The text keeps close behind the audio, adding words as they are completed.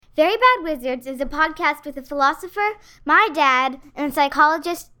Very Bad Wizards is a podcast with a philosopher, my dad, and a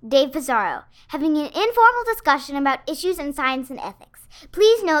psychologist, Dave Pizarro, having an informal discussion about issues in science and ethics.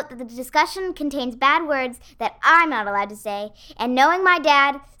 Please note that the discussion contains bad words that I'm not allowed to say, and knowing my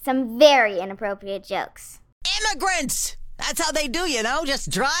dad, some very inappropriate jokes. Immigrants! That's how they do, you know? Just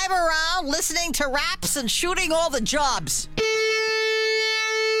drive around listening to raps and shooting all the jobs.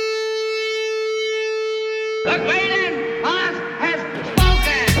 The Wayland boss has spoken.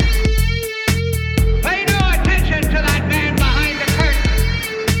 Pay no attention to that man behind the curtain.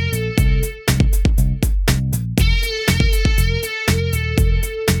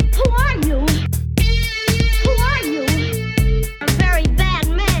 Who are you? Who are you? A very bad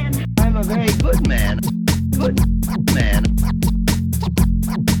man. I'm a very good man. Good man.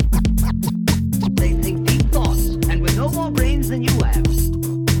 They think deep thoughts, and with no more brains than you have.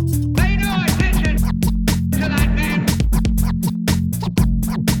 Pay no attention to that man.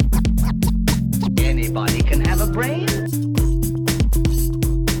 Anybody can have a brain.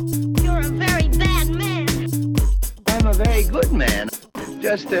 You're a very bad man. I'm a very good man.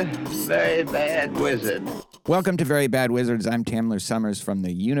 Just a very bad wizard. Welcome to Very Bad Wizards. I'm Tamler Summers from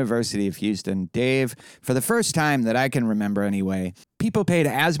the University of Houston. Dave, for the first time that I can remember anyway, people paid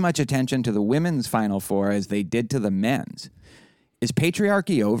as much attention to the women's Final Four as they did to the men's. Is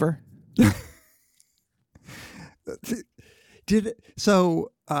patriarchy over? I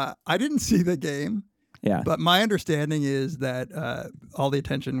didn't see the game. Yeah. But my understanding is that all the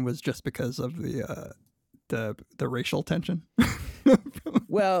attention was just because of the racial tension.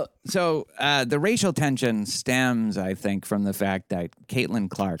 Well, so the racial tension stems, I think, from the fact that Caitlin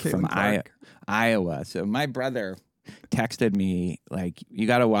Clark from Iowa. So my brother texted me, like, you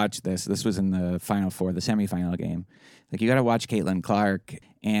got to watch this. This was in the Final Four, the semifinal game. Like, you got to watch Caitlin Clark.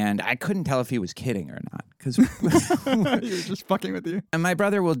 And I couldn't tell if he was kidding or not. Because he was just fucking with you. And my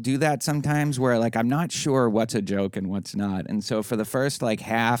brother will do that sometimes where, like, I'm not sure what's a joke and what's not. And so for the first, like,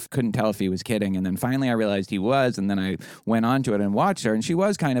 half, couldn't tell if he was kidding. And then finally I realized he was. And then I went on to it and watched her. And she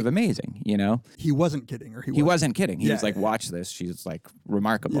was kind of amazing, you know? He wasn't kidding. He wasn't kidding. He was like, watch this. She's, like,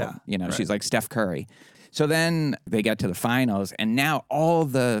 remarkable. Yeah, you know, right. She's like Steph Curry. So then they get to the finals. And now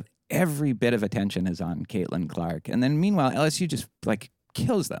every bit of attention is on Caitlin Clark. And then meanwhile, LSU just, like,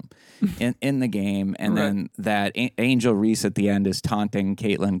 kills them in the game. And then that Angel Reese at the end is taunting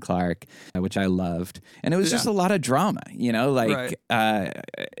Caitlin Clark, which I loved. And it was just a lot of drama, you know, like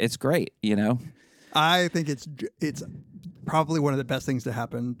it's great, you know. I think it's probably one of the best things to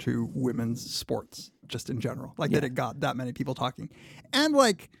happen to women's sports just in general, like that it got that many people talking. And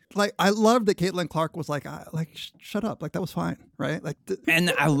like I love that Caitlin Clark was like shut up, like that was fine, right? Like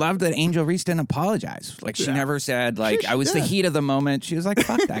and I love that Angel Reese didn't apologize. Like she never said like I was the heat of the moment. She was like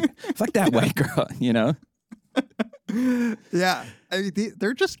fuck that white girl, you know. Yeah, I mean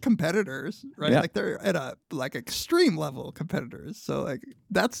they're just competitors, right? Like they're at a like extreme level competitors. So like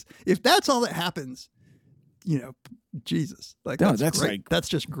if that's all that happens, you know, Jesus, like no, that's great. That's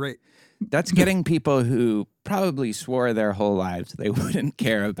just great. That's getting people who probably swore their whole lives they wouldn't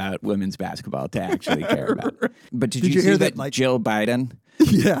care about women's basketball to actually care about it. But did you hear that like, Jill Biden?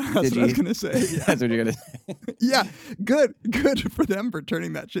 Yeah, that's what I was going to say. Yeah. That's what you're going to say. Yeah, good for them for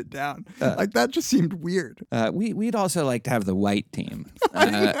turning that shit down. Like that just seemed weird. We'd also like to have the white team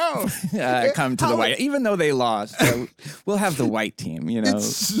come to the white, even though they lost. So we'll have the white team. You know, it's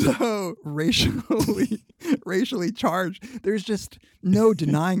so racially charged. There's just no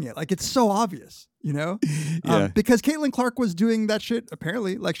denying it. Like it's so obvious. You know, because Caitlin Clark was doing that shit.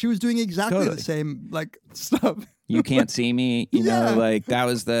 Apparently, like she was doing exactly the same like stuff. You can't see me. You know, like that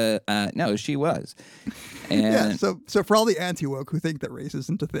was the no. She was. And so for all the anti-woke who think that race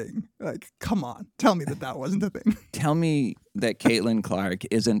isn't a thing, like, come on, tell me that wasn't a thing. Tell me that Caitlin Clark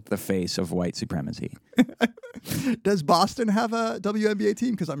isn't the face of white supremacy. Does Boston have a WNBA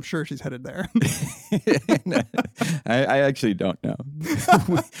team? Because I'm sure she's headed there. I actually don't know.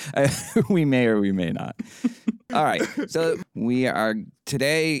 We may or we may not. All right. So we are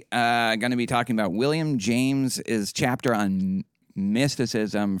today going to be talking about William James's chapter on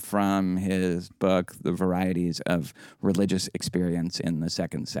mysticism from his book, The Varieties of Religious Experience, in the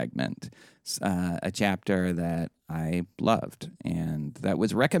second segment. A chapter that I loved and that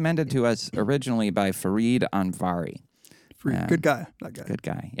was recommended to us originally by Fareed Anvari. Good guy, that guy. Good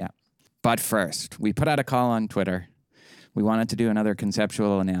guy, yeah. But first, we put out a call on Twitter. We wanted to do another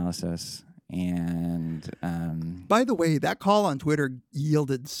conceptual analysis. And by the way, that call on Twitter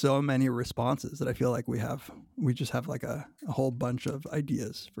yielded so many responses that I feel like we just have like a whole bunch of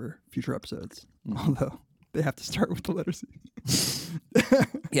ideas for future episodes. Although they have to start with the letter C.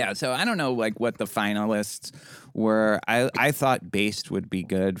 Yeah, so I don't know like what the finalists were. I thought Based would be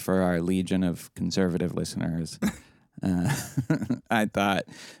good for our legion of conservative listeners. I thought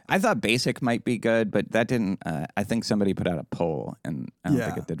Basic might be good, but that didn't. I think somebody put out a poll, and I don't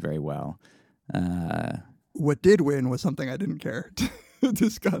think it did very well. What did win was something I didn't care to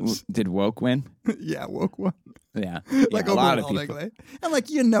discuss. Did Woke win? Yeah, Woke won. Yeah, Like a lot of people. And like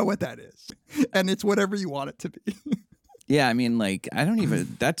you know what that is, and it's whatever you want it to be. Yeah, I mean, like I don't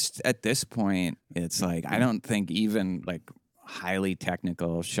even. That's at this point. It's like I don't think even like highly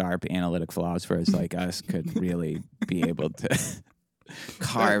technical, sharp, analytic philosophers like us could really be able to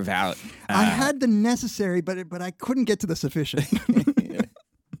carve out. I had the necessary, but I couldn't get to the sufficient.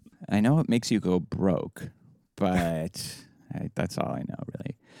 I know it makes you go broke, but that's all I know,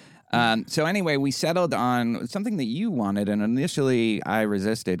 really. So anyway, we settled on something that you wanted, and initially I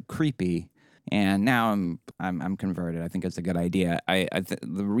resisted, creepy, and now I'm converted. I think it's a good idea.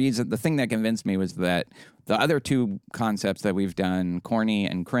 The thing that convinced me was that the other two concepts that we've done, corny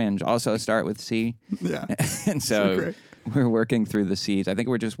and cringe, also start with C. Yeah, and so we're working through the C's. I think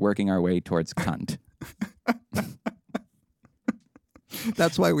we're just working our way towards cunt.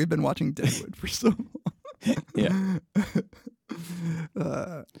 That's why we've been watching Deadwood for so long. Yeah.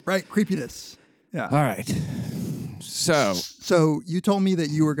 Right, creepiness. Yeah. All right. So you told me that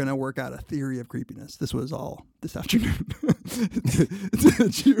you were going to work out a theory of creepiness. This was all this afternoon.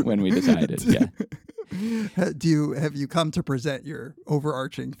 When we decided, yeah. Have you come to present your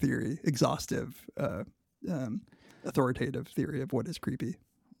overarching theory, exhaustive, authoritative theory of what is creepy?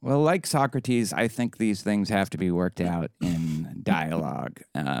 Well, like Socrates, I think these things have to be worked out in dialogue,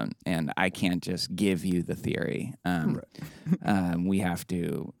 and I can't just give you the theory. We have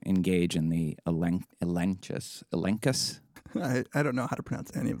to engage in the elenchus. I don't know how to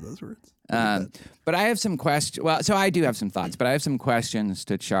pronounce any of those words. But I have some questions. Well, so I do have some thoughts, but I have some questions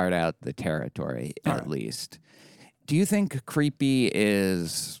to chart out the territory, at least. Do you think creepy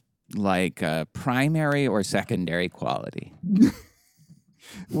is like a primary or secondary quality?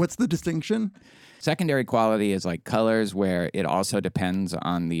 What's the distinction? Secondary quality is like colors, where it also depends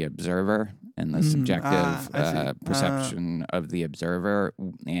on the observer and the subjective perception of the observer.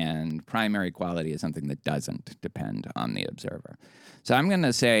 And primary quality is something that doesn't depend on the observer. So I'm going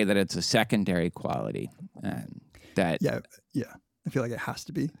to say that it's a secondary quality. Yeah. I feel like it has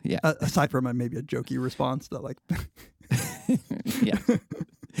to be. Yeah. Aside from maybe a jokey response that like.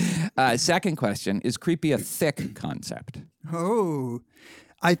 Yeah. Second question, is creepy a thick concept? Oh,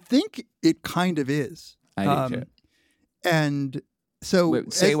 I think it kind of is. I do too. And so...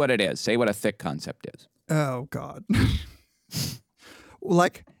 Say what it is. Say what a thick concept is. Oh, God.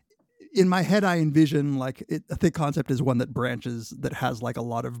 Like, in my head, I envision, like, a thick concept is one that has, like, a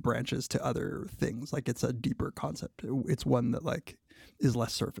lot of branches to other things. Like, it's a deeper concept. It's one that, like, is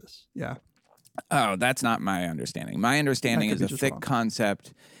less surface. Yeah. Oh, that's not my understanding. My understanding is a thick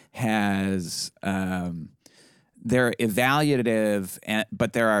concept has... they're evaluative,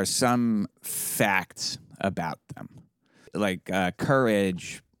 but there are some facts about them. Like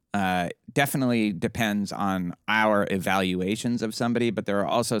courage definitely depends on our evaluations of somebody, but there are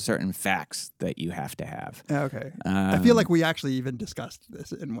also certain facts that you have to have. Okay. I feel like we actually even discussed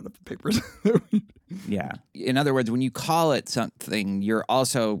this in one of the papers. Yeah. In other words, when you call it something, you're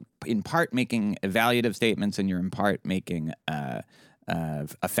also in part making evaluative statements, and you're in part making a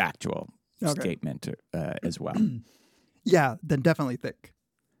factual statement as well. Yeah, then definitely thick.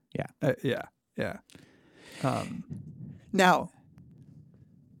 Yeah. Yeah. Now,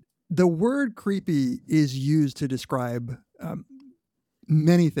 the word creepy is used to describe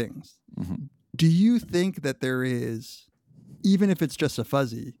many things. Mm-hmm. Do you think that there is, even if it's just a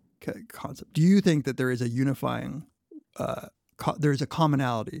fuzzy concept, do you think that there is a unifying, there's a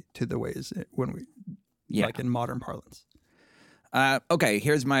commonality to the ways when we, like in modern parlance? Okay,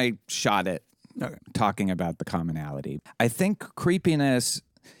 here's my shot at talking about the commonality. I think creepiness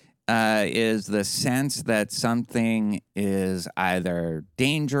is the sense that something is either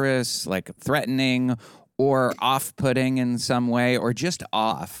dangerous, like threatening, or off-putting in some way, or just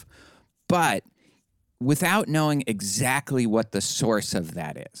off, but without knowing exactly what the source of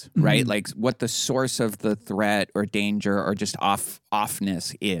that is, right? Like what the source of the threat or danger or just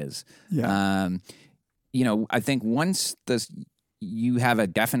offness is. Yeah. I think once you have a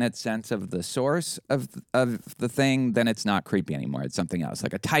definite sense of the source of the thing, then it's not creepy anymore. It's something else.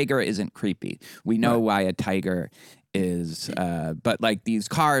 Like a tiger isn't creepy. We know why a tiger is, but like these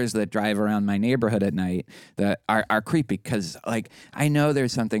cars that drive around my neighborhood at night that are creepy because like I know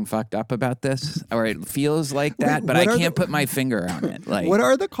there's something fucked up about this, or it feels like that, but I can't put my finger on it. Like, what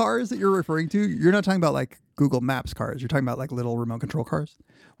are the cars that you're referring to? You're not talking about like Google Maps cars. You're talking about like little remote control cars.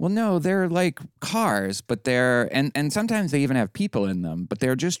 Well, no, they're like cars, but they're and sometimes they even have people in them, but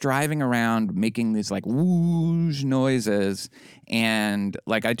they're just driving around making these like whoosh noises. And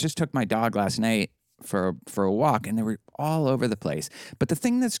like I just took my dog last night for a walk, and they were all over the place. But the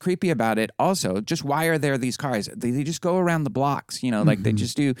thing that's creepy about it also, just why are there these cars? They just go around the blocks, like they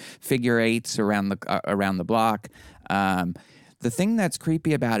just do figure eights around the block. The thing that's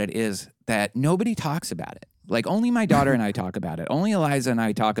creepy about it is that nobody talks about it. Like only my daughter and I talk about it. Only Eliza and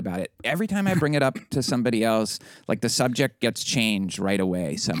I talk about it. Every time I bring it up to somebody else, like the subject gets changed right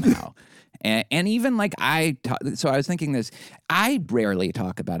away somehow. And even like so I was thinking this, I rarely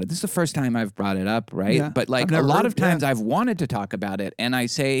talk about it. This is the first time I've brought it up, right? Yeah. But like a lot of times I've wanted to talk about it, and I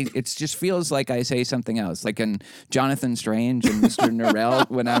say, it just feels like I say something else. Like in Jonathan Strange and Mr. Norrell,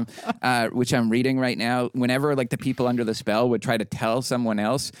 when which I'm reading right now, whenever like the people under the spell would try to tell someone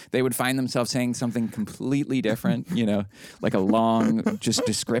else, they would find themselves saying something completely different, like a long just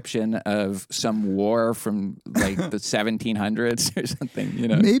description of some war from like the 1700s or something,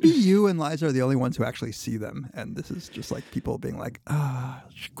 Maybe you and Liza are the only ones who actually see them, and this is just like people being like,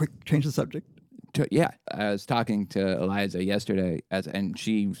 quick, change the subject. I was talking to Eliza yesterday, and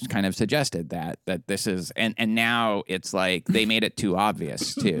she kind of suggested that this is, and now it's like they made it too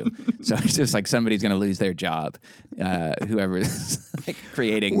obvious too. So it's just like somebody's going to lose their job, whoever is like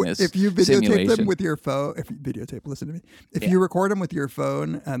creating this. If you videotape simulation. them with your phone, listen to me. If you record them with your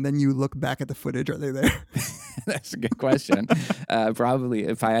phone and then you look back at the footage, are they there? That's a good question. Probably,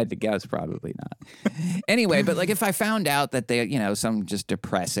 if I had to guess, probably not. Anyway, but like if I found out that they, some just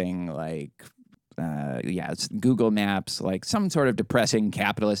depressing like. It's Google Maps, like some sort of depressing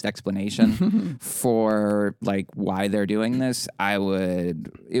capitalist explanation for like why they're doing this,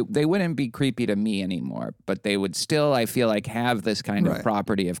 they wouldn't be creepy to me anymore, but they would still, I feel like, have this kind of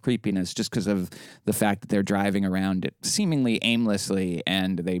property of creepiness just because of the fact that they're driving around it seemingly aimlessly,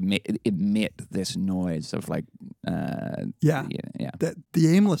 and they emit this noise of like, the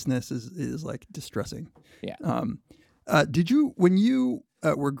aimlessness is like distressing. Yeah. Did you, when you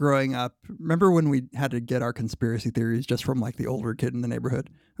were growing up, remember when we had to get our conspiracy theories just from like the older kid in the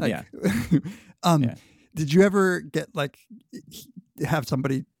neighborhood? Like, Did you ever get like have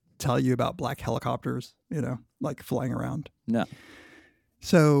somebody tell you about black helicopters, like flying around? No.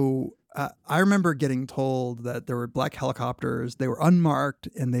 So I remember getting told that there were black helicopters. They were unmarked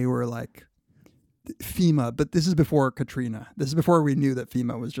and they were like FEMA, but this is before Katrina. This is before we knew that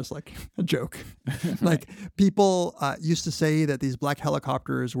FEMA was just like a joke. Like people used to say that these black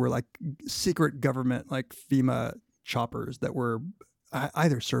helicopters were like secret government, like FEMA choppers that were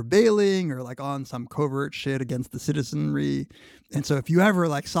either surveilling or like on some covert shit against the citizenry. And so if you ever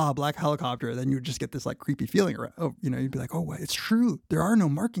like saw a black helicopter, then you would just get this like creepy feeling around. You'd be like, oh, it's true. There are no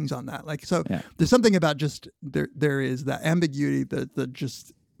markings on that. Like, so there's something about just there is that ambiguity, the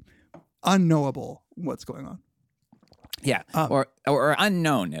just unknowable what's going on. Yeah, or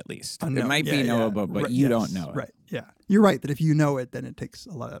unknown at least. Unknown. It might be knowable, but you don't know it. Right, yeah. You're right that if you know it, then it takes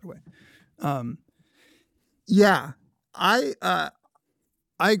a lot of that away.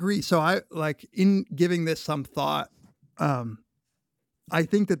 I agree. So I like in giving this some thought, I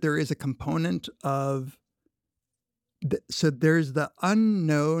think that there is a component of so there's the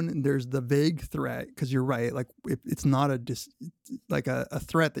unknown and there's the vague threat, because you're right. Like it's not a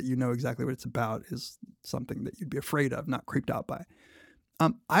threat that you know exactly what it's about is something that you'd be afraid of, not creeped out by.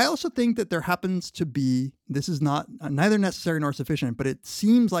 I also think that there happens to be, this is not neither necessary nor sufficient, but it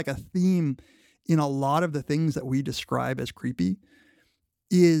seems like a theme in a lot of the things that we describe as creepy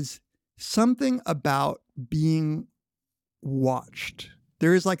is something about being watched.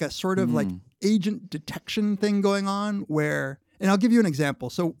 There is like a sort of like agent detection thing going on where, and I'll give you an example.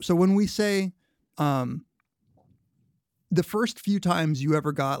 So when we say the first few times you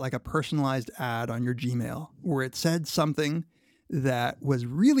ever got like a personalized ad on your Gmail where it said something that was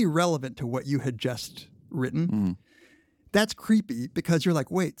really relevant to what you had just written, that's creepy because you're like,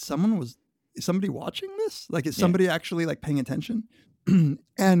 wait, is somebody watching this? Like, is somebody actually like paying attention?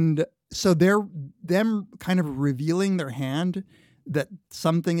 And so they're them kind of revealing their hand that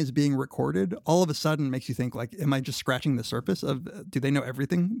something is being recorded all of a sudden makes you think like, am I just scratching the surface of, do they know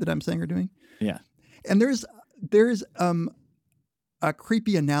everything that I'm saying or doing? Yeah. And there's a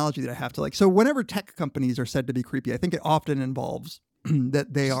creepy analogy that I have to like. So whenever tech companies are said to be creepy, I think it often involves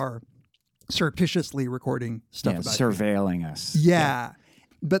that they are surreptitiously recording stuff about surveilling us. Yeah.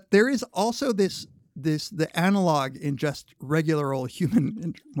 But there is also the analog in just regular old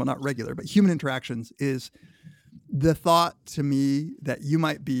human, well, not regular, but human interactions is the thought to me that you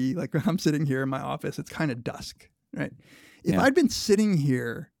might be like, when I'm sitting here in my office, it's kind of dusk, right? If I'd been sitting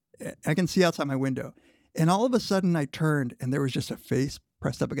here, I can see outside my window, And all of a sudden I turned and there was just a face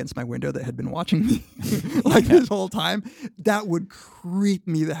pressed up against my window that had been watching me like this whole time. That would creep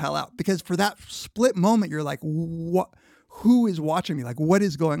me the hell out, because for that split moment, you're like, what? Who is watching me? Like, what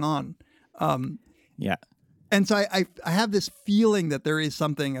is going on? Yeah. And so I have this feeling that there is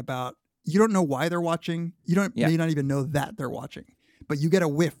something about, you don't know why they're watching. You may not even know that they're watching, but you get a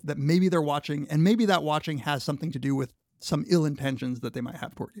whiff that maybe they're watching, and maybe that watching has something to do with some ill intentions that they might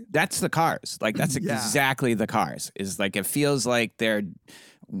have toward you. That's the cars. Like, that's exactly the cars. Is like, it feels like they're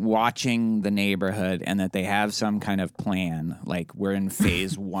watching the neighborhood and that they have some kind of plan. Like, we're in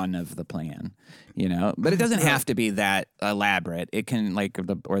phase one of the plan, you know? But it doesn't have to be that elaborate. It can, like,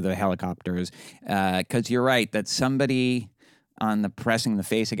 the helicopters. Because you're right, that somebody on the pressing the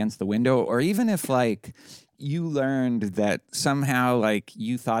face against the window, or even if, like, you learned that somehow, like,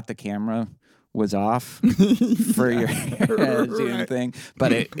 you thought the camera was off for your Zoom thing,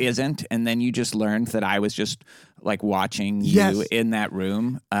 but it isn't, and then you just learned that I was just like watching you in that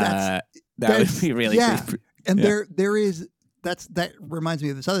room. That would be really creepy. And there is that reminds me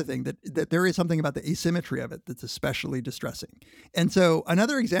of this other thing, that there is something about the asymmetry of it that's especially distressing. And so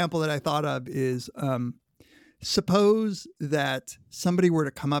another example that I thought of is suppose that somebody were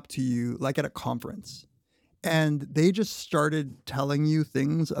to come up to you like at a conference and they just started telling you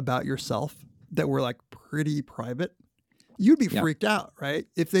things about yourself that were like pretty private. You'd be freaked out, right?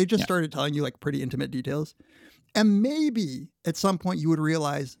 If they just started telling you like pretty intimate details. And maybe at some point you would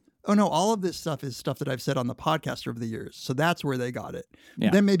realize, oh no, all of this stuff is stuff that I've said on the podcast over the years. So that's where they got it. Yeah.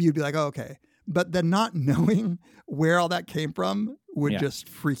 Then maybe you'd be like, oh, okay. But then not knowing where all that came from would just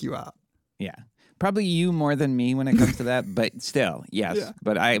freak you out. Yeah. Probably you more than me when it comes to that, but still, yes. Yeah.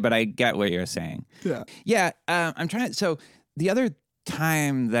 But I get what you're saying. Yeah. Yeah. I'm trying to, so the other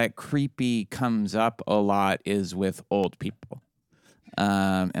time that creepy comes up a lot is with old people.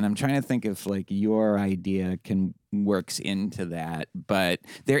 And I'm trying to think if like your idea works into that, but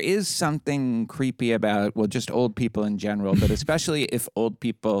there is something creepy about, well, just old people in general, but especially if old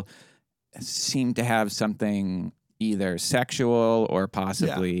people seem to have something either sexual or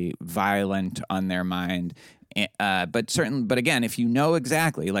possibly violent on their mind. But again, if you know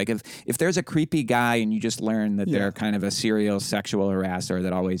exactly, like if there's a creepy guy and you just learn that they're kind of a serial sexual harasser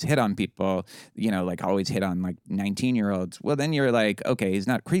that always hit on people, you know, like always hit on like 19-year-olds, well, then you're like, okay, he's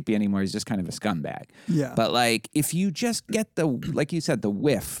not creepy anymore. He's just kind of a scumbag. Yeah. But like, if you just get like you said, the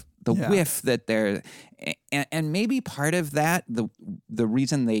whiff that they're, and maybe part of that, the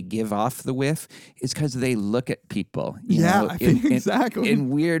reason they give off the whiff is because they look at people, you know, I think exactly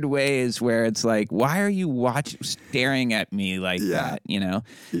in weird ways where it's like, why are you staring at me like that, you know?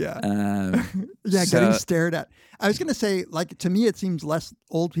 Yeah. Getting stared at. I was going to say, like, to me, it seems less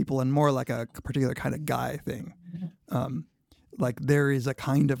old people and more like a particular kind of guy thing. Like there is a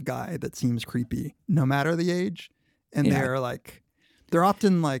kind of guy that seems creepy no matter the age. And they're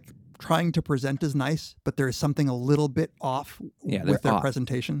often like trying to present as nice, but there is something a little bit off with their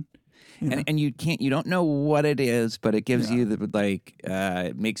presentation. You know? And you don't know what it is, but it gives you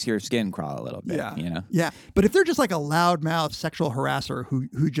it makes your skin crawl a little bit. You know? Yeah. But if they're just like a loudmouth sexual harasser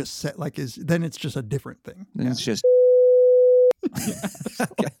who just said like then it's just a different thing. It's just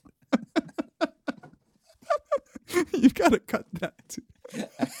You've got to cut that too.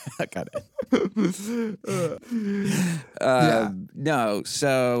 I got it. No,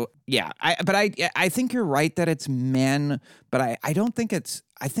 so I think you're right that it's men, but I don't think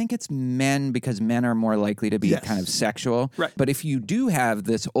I think it's men because men are more likely to be kind of sexual. Right. But if you do have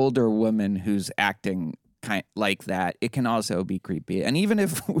this older woman who's acting kind like that, it can also be creepy. And even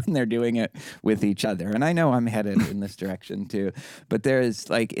if when they're doing it with each other, and I know I'm headed in this direction too, but there's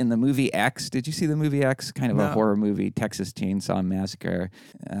like in the movie X, did you see the movie X? Kind of a horror movie, Texas Chainsaw Massacre,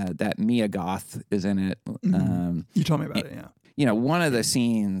 that Mia Goth is in it. You told me about it, yeah. You know, one of the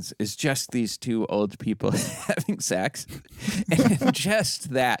scenes is just these two old people having sex. And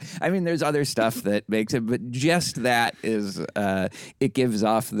just that. I mean, there's other stuff that makes it, but just that is, it gives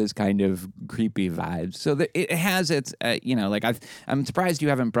off this kind of creepy vibe. So that it has its, you know, like I'm surprised you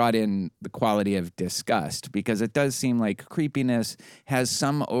haven't brought in the quality of disgust, because it does seem like creepiness has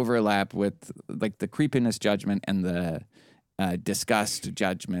some overlap with like the creepiness judgment and the disgust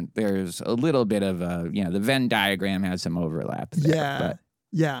judgment. There's a little bit of the Venn diagram has some overlap there.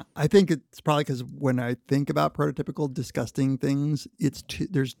 Yeah. I think it's probably because when I think about prototypical disgusting things,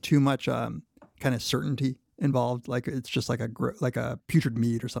 there's too much kind of certainty involved. Like it's just like a putrid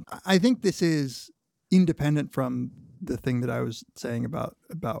meat or something. I think this is independent from the thing that I was saying about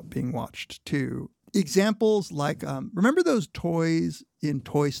being watched too. Examples like, remember those toys in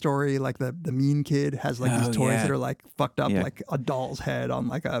Toy Story? Like the mean kid has like these toys that are like fucked up, like a doll's head on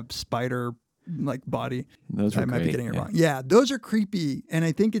like a spider like body. Those were I might be great, getting it yeah. wrong. Yeah, those are creepy, and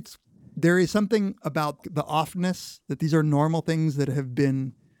I think there is something about the offness that these are normal things that have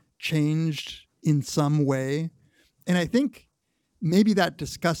been changed in some way, and I think maybe that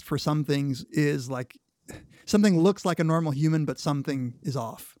disgust for some things is like something looks like a normal human, but something is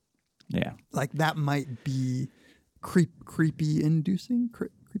off. Yeah. Like that might be creepy inducing,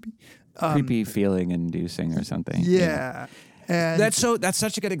 creepy. Creepy feeling inducing or something. Yeah. And That's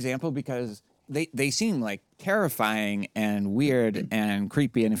such a good example because they seem like terrifying and weird and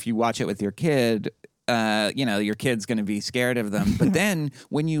creepy. And if you watch it with your kid, your kid's going to be scared of them. But then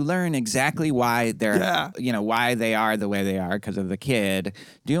when you learn exactly why they're, why they are the way they are because of the kid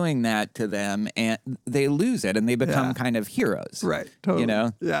doing that to them, and they lose it and they become kind of heroes. Right. Totally.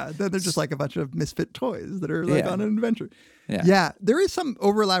 Yeah. Then they're just like a bunch of misfit toys that are like on an adventure. Yeah. Yeah. There is some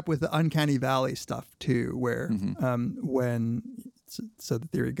overlap with the Uncanny Valley stuff too, where so the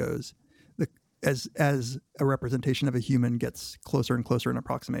theory goes, as a representation of a human gets closer and closer in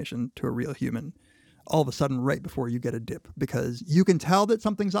approximation to a real human, all of a sudden right before you get a dip, because you can tell that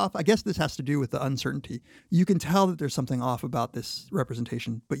something's off. I guess this has to do with the uncertainty. You can tell that there's something off about this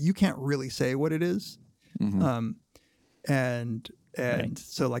representation, but you can't really say what it is. And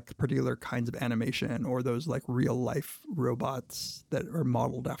so like particular kinds of animation or those like real life robots that are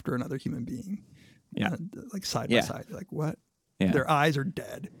modeled after another human being, like side by side, like what? Yeah. Their eyes are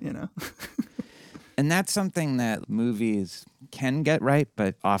dead, And that's something that movies can get right,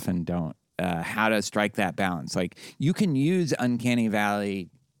 but often don't. How to strike that balance. Like you can use Uncanny Valley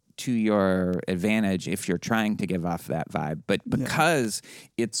to your advantage if you're trying to give off that vibe, but because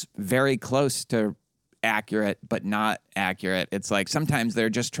it's very close to accurate but not accurate, it's like sometimes they're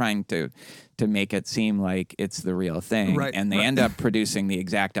just trying to make it seem like it's the real thing, and they end up producing the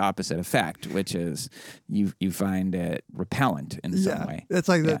exact opposite effect, which is you find it repellent in some way. It's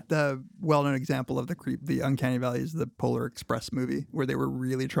like the well-known example of the Uncanny Valley is the Polar Express movie, where they were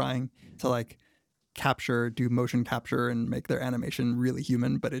really trying to like do motion capture and make their animation really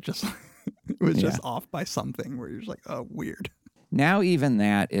human, but it just it was just off by something where you're just like, oh, weird. Now even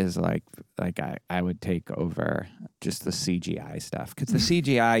that is like I would take over just the CGI stuff, because the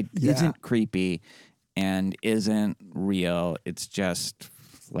CGI isn't creepy and isn't real. It's just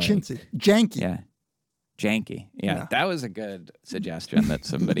like chintzy, janky. Yeah. Janky. Yeah, that was a good suggestion that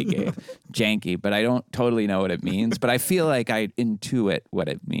somebody gave. Janky, but I don't totally know what it means, but I feel like I intuit what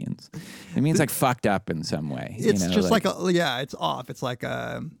it means. It means like fucked up in some way. It's just like it's off. It's like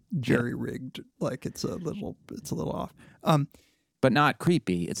jerry-rigged, like it's a little off. But not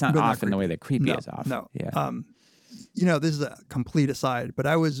creepy. It's not off in the way that creepy is off. No. Yeah. This is a complete aside, but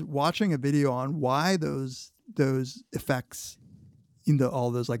I was watching a video on why those effects in all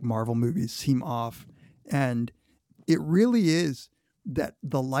those like Marvel movies seem off. And it really is that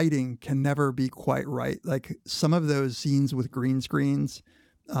the lighting can never be quite right. Like some of those scenes with green screens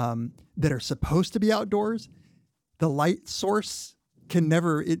that are supposed to be outdoors, the light source can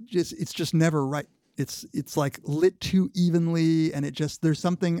never, it's just never right. It's like lit too evenly, and there's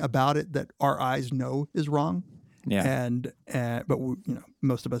something about it that our eyes know is wrong. Yeah. But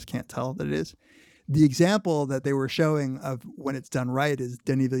most of us can't tell that it is. The example that they were showing of when it's done right is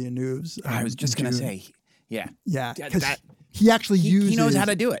Denis Villeneuve's. I was just going to say, yeah. Yeah, because he actually he knows how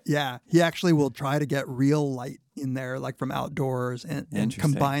to do it. Yeah, he actually will try to get real light in there, like from outdoors, and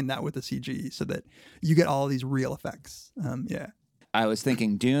combine that with the CG so that you get all these real effects. I was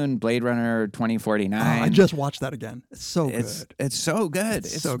thinking Dune, Blade Runner 2049. I just watched that again. It's so good. It's so good.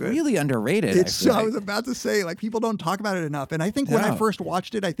 It's so good. Really underrated. I was about to say, like, people don't talk about it enough. And I think when I first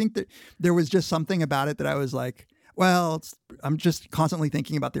watched it, I think that there was just something about it that I was like, well, I'm just constantly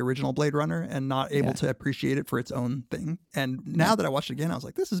thinking about the original Blade Runner and not able to appreciate it for its own thing. And now that I watched it again, I was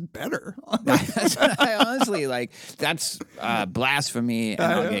like, this is better. I honestly like that's blasphemy, and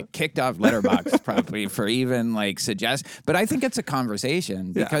I'll get kicked off Letterboxd probably for even like suggest. But I think it's a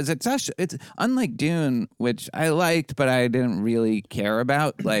conversation because it's unlike Dune, which I liked, but I didn't really care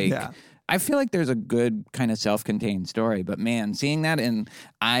about. Like. I feel like there's a good kind of self-contained story, but man, seeing that in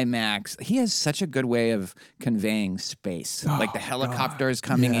IMAX, he has such a good way of conveying space. Like the helicopters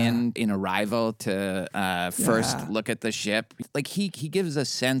coming in Arrival to first look at the ship. Like he gives a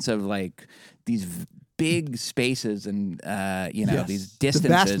sense of like these big spaces and these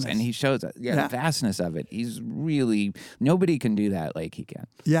distances, and he shows the vastness of it. He's really, nobody can do that like he can.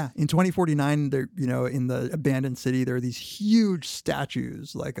 Yeah, in 2049, there, in the abandoned city, there are these huge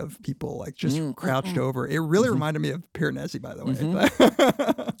statues like of people like just crouched over. It really reminded me of Piranesi, by the way.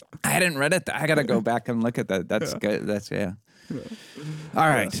 I hadn't read it. I got to go back and look at that. That's good. All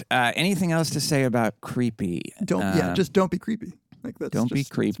right. Anything else to say about creepy? Just don't be creepy. Like that's Don't be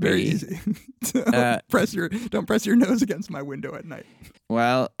just- creepy. It's very easy. Don't press your nose against my window at night.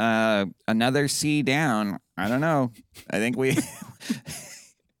 Well, another C down. I don't know. I think we.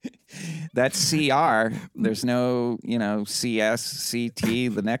 That's CR. There's no, CS,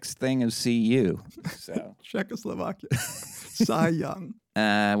 CT. The next thing is CU. So Czechoslovakia. Cy Young.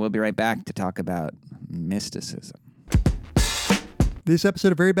 we'll be right back to talk about mysticism. This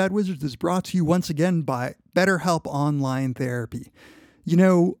episode of Very Bad Wizards is brought to you once again by BetterHelp Online Therapy.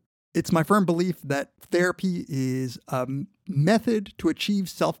 It's my firm belief that therapy is a method to achieve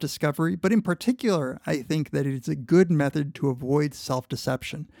self-discovery, but in particular, I think that it's a good method to avoid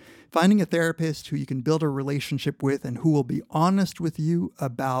self-deception. Finding a therapist who you can build a relationship with and who will be honest with you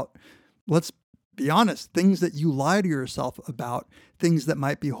about, let's be honest, things that you lie to yourself about, things that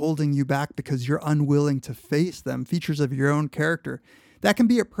might be holding you back because you're unwilling to face them, features of your own character. That can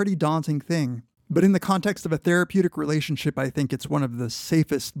be a pretty daunting thing. But in the context of a therapeutic relationship, I think it's one of the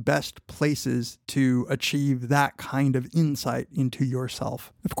safest, best places to achieve that kind of insight into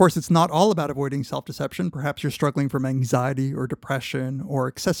yourself. Of course, it's not all about avoiding self-deception. Perhaps you're struggling from anxiety or depression or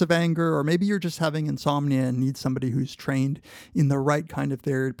excessive anger, or maybe you're just having insomnia and need somebody who's trained in the right kind of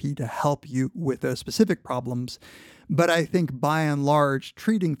therapy to help you with those specific problems. But I think by and large,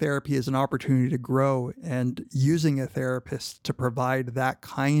 treating therapy is an opportunity to grow, and using a therapist to provide that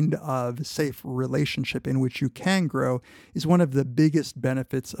kind of safe relationship in which you can grow is one of the biggest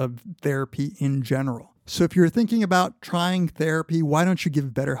benefits of therapy in general. So if you're thinking about trying therapy, why don't you give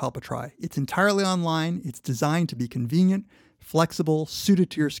BetterHelp a try? It's entirely online. It's designed to be convenient, flexible, suited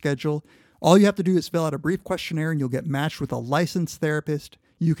to your schedule. All you have to do is fill out a brief questionnaire and you'll get matched with a licensed therapist.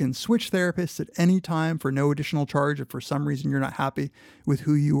 You can switch therapists at any time for no additional charge if for some reason you're not happy with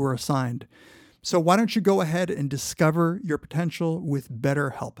who you were assigned. So why don't you go ahead and discover your potential with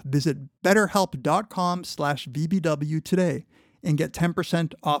BetterHelp? Visit betterhelp.com/VBW today and get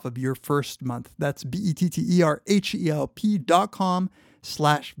 10% off of your first month. That's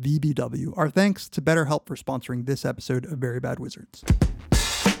BetterHelp.com/VBW. Our thanks to BetterHelp for sponsoring this episode of Very Bad Wizards.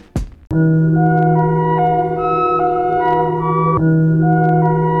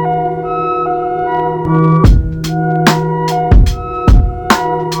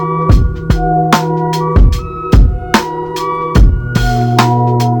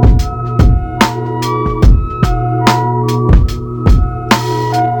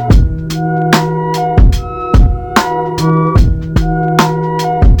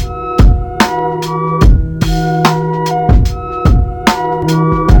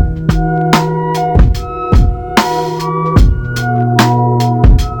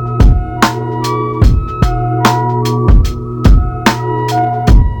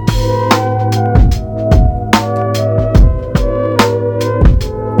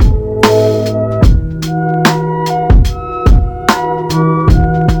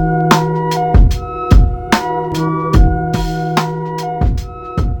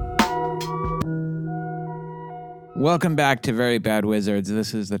 Welcome back to Very Bad Wizards.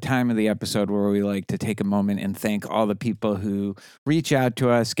 This is the time of the episode where we like to take a moment and thank all the people who reach out to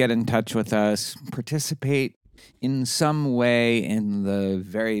us, get in touch with us, participate in some way in the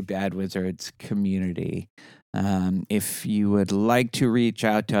Very Bad Wizards community. If you would like to reach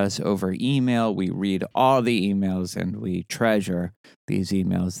out to us over email, we read all the emails and we treasure these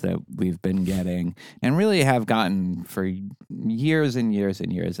emails that we've been getting and really have gotten for years and years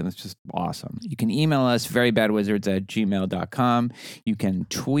and years, and it's just awesome. You can email us verybadwizards@gmail.com. You can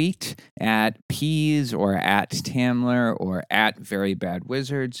tweet at Peeza or at Tamler or at Very Bad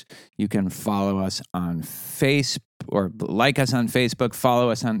Wizards. You can follow us on Facebook or like us on Facebook, follow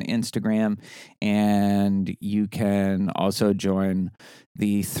us on Instagram, and you can also join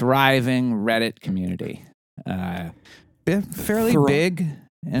the thriving Reddit community. Fairly big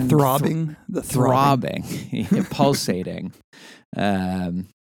and Throbbing. pulsating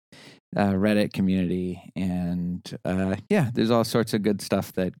Reddit community. And there's all sorts of good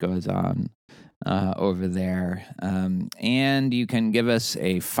stuff that goes on over there. And you can give us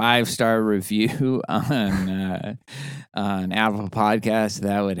a 5-star review on Apple Podcasts.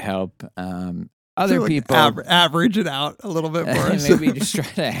 That would help other people average it out a little bit for us. Maybe just try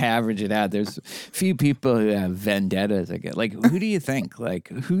to average it out. There's a few people who have vendettas. Like, who do you think? Like,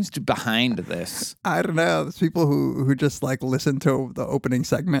 who's behind this? I don't know. There's people who just like listen to the opening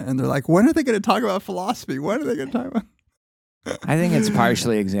segment and they're like, when are they going to talk about philosophy? When are they going to talk about? I think it's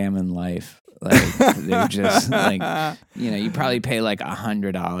partially examine life. Like they're just like, you probably pay like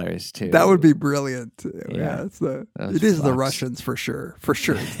 $100 to. That would be brilliant. Yeah. It is the Russians for sure. For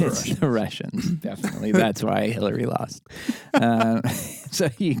sure, It's the Russians, definitely. That's why Hillary lost. So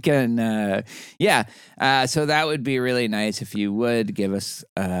you can, so that would be really nice if you would give us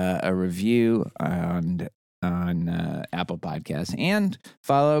a review on Apple Podcasts and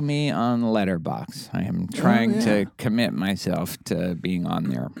follow me on Letterboxd. I am trying to commit myself to being on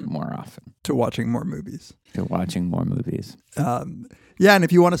there more often. To watching more movies. And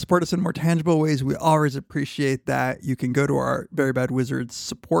if you want to support us in more tangible ways, we always appreciate that. You can go to our Very Bad Wizards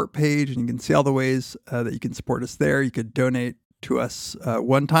support page and you can see all the ways that you can support us there. You could donate to us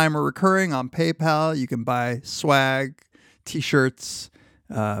one time or recurring on PayPal. You can buy swag, t-shirts,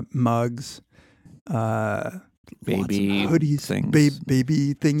 mugs, baby hoodies, things.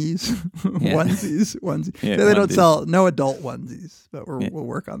 baby thingies, onesies. Yeah, they don't onesies. sell no adult onesies, but we'll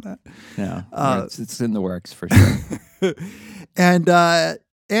work on that. No, it's in the works for sure. And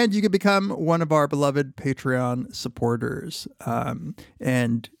you can become one of our beloved Patreon supporters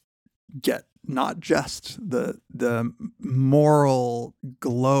and get not just the moral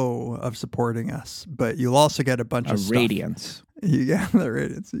glow of supporting us, but you'll also get a bunch of stuff. Radiance. You get the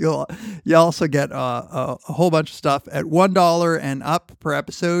radiance. You also get a whole bunch of stuff at $1 and up per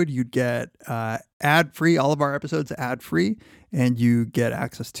episode. You'd get ad free, all of our episodes ad free, and you get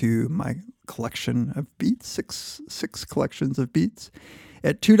access to my collection of beats, six collections of beats.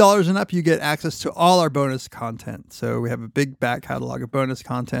 At $2 and up, you get access to all our bonus content. So we have a big back catalog of bonus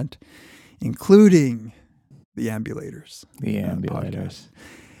content, including the Ambulators. Podcast.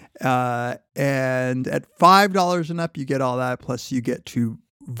 And at $5 and up, you get all that. Plus, you get to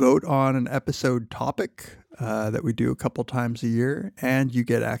vote on an episode topic that we do a couple times a year. And you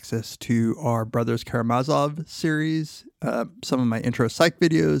get access to our Brothers Karamazov series, some of my intro psych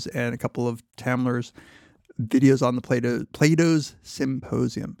videos, and a couple of Tamler's videos on the Plato's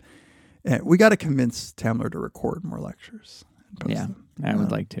Symposium. And we got to convince Tamler to record more lectures. I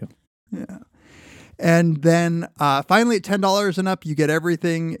would like to. Yeah. And then finally at $10 and up, you get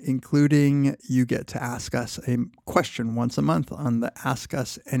everything, including you get to ask us a question once a month on the Ask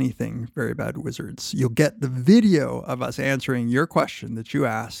Us Anything Very Bad Wizards. You'll get the video of us answering your question that you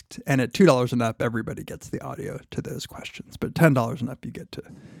asked. And at $2 and up, everybody gets the audio to those questions. But $10 and up, you get to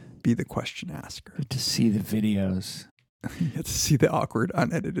be the question asker. Good to see the videos. You get to see the awkward,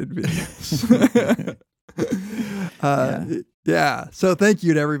 unedited videos. So thank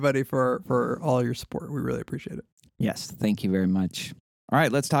you to everybody for all your support. We really appreciate it. Yes, thank you very much. All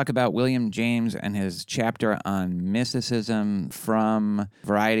right, let's talk about William James and his chapter on mysticism from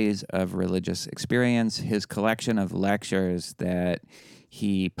Varieties of Religious Experience, his collection of lectures that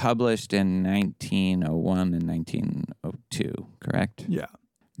he published in 1901 and 1902, correct? Yeah.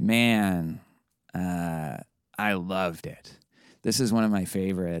 Man, I loved it. This is one of my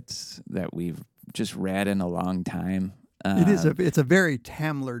favorites that we've just read in a long time. It's a very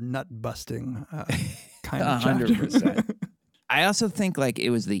Tamler nut busting kind of 100%. I also think like it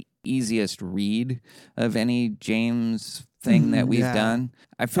was the easiest read of any James thing that we've done.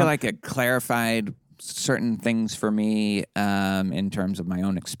 I feel like it clarified certain things for me in terms of my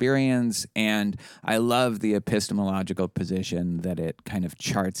own experience, and I love the epistemological position that it kind of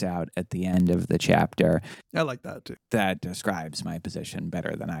charts out at the end of the chapter. I like that too. That describes my position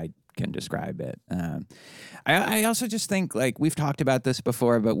better than I can describe it. I also just think, like, we've talked about this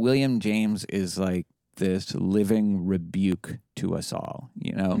before, but William James is like this living rebuke to us all,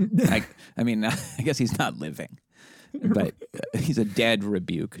 you know? I guess he's not living, but he's a dead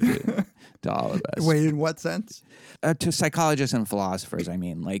rebuke to all of us. Wait, in what sense? To psychologists and philosophers, I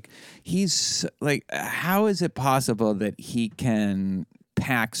mean. Like, he's like, how is it possible that he can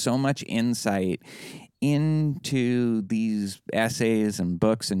pack so much insight into these essays and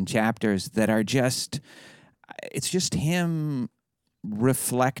books and chapters that are it's just him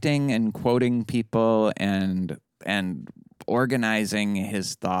reflecting and quoting people and organizing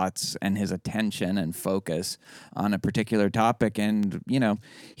his thoughts and his attention and focus on a particular topic. And, you know,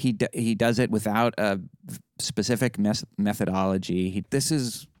 he does it without a specific methodology. This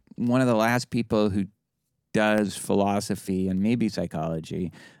is one of the last people who does philosophy and maybe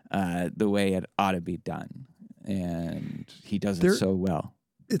psychology the way it ought to be done. And he does it so well.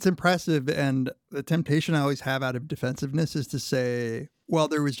 It's impressive. And the temptation I always have out of defensiveness is to say, well,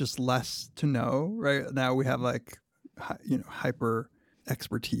 there was just less to know, right? Now we have like, hyper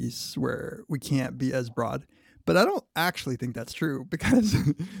expertise where we can't be as broad. But I don't actually think that's true, because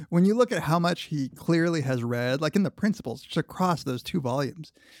when you look at how much he clearly has read, like in the Principles, just across those 2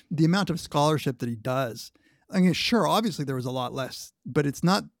 volumes, the amount of scholarship that he does, I mean, sure, obviously there was a lot less, but it's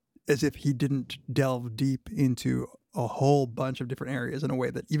not as if he didn't delve deep into a whole bunch of different areas in a way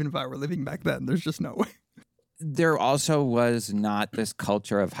that even if I were living back then, there's just no way. There also was not this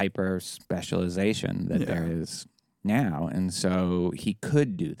culture of hyper specialization that there is now. And so he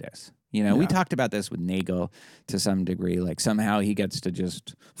could do this. You know, we talked about this with Nagel to some degree. Like somehow he gets to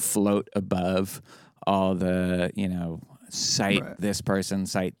just float above all the, you know, cite this person,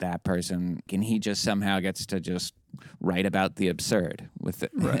 cite that person. And he just somehow gets to just write about the absurd with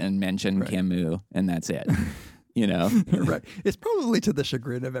it and mention Camus, and that's it. You know? Right. It's probably to the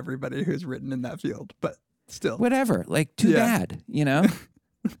chagrin of everybody who's written in that field, but still. Whatever. Like, too bad, you know?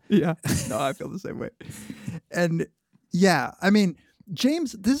 Yeah. No, I feel the same way. And yeah, I mean,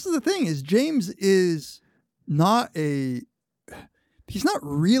 James, this is the thing, is James is not he's not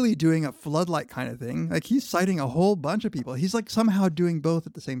really doing a floodlight kind of thing. Like he's citing a whole bunch of people. He's like somehow doing both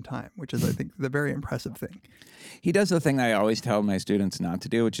at the same time, which is, I think, the very impressive thing. He does the thing that I always tell my students not to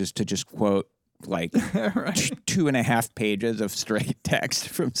do, which is to just quote like 2.5 pages of straight text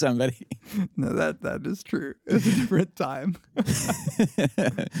from somebody. No, that is true. It's a different time.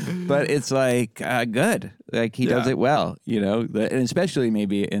 But it's like good. Like he does it well, you know, and especially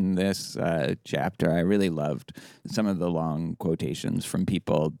maybe in this chapter, I really loved some of the long quotations from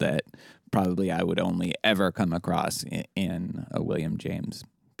people that probably I would only ever come across in a William James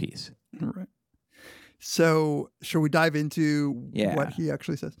piece. Right. So shall we dive into what he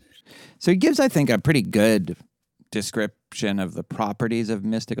actually says? So he gives, I think, a pretty good description of the properties of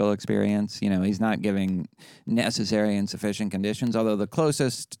mystical experience. You know, he's not giving necessary and sufficient conditions, although the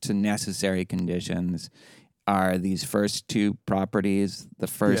closest to necessary conditions are these first two properties, the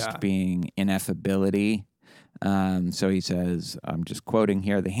first being ineffability. So he says, I'm just quoting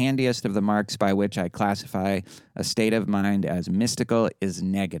here, the handiest of the marks by which I classify a state of mind as mystical is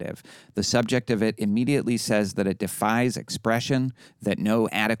negative. The subject of it immediately says that it defies expression, that no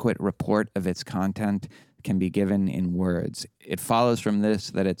adequate report of its content can be given in words. It follows from this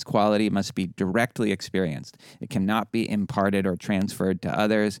that its quality must be directly experienced. It cannot be imparted or transferred to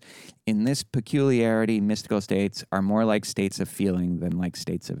others. In this peculiarity, mystical states are more like states of feeling than like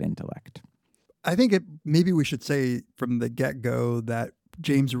states of intellect. I think maybe we should say from the get-go that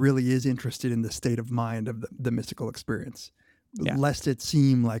James really is interested in the state of mind of the mystical experience, lest it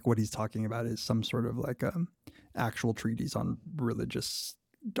seem like what he's talking about is some sort of like actual treatise on religious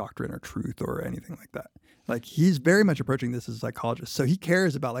doctrine or truth or anything like that. Like he's very much approaching this as a psychologist. So he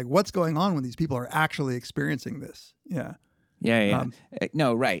cares about like what's going on when these people are actually experiencing this. Yeah. Yeah.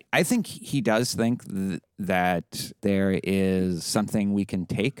 No, right. I think he does think that there is something we can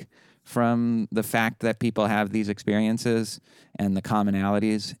take from the fact that people have these experiences and the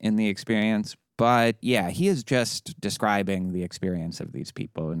commonalities in the experience. But yeah, he is just describing the experience of these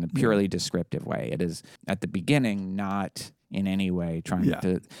people in a purely descriptive way. It is at the beginning not in any way trying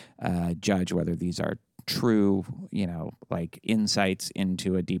to judge whether these are true, you know, like insights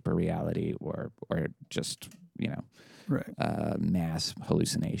into a deeper reality or just, you know, mass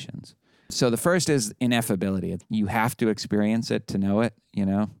hallucinations. So the first is ineffability. You have to experience it to know it, you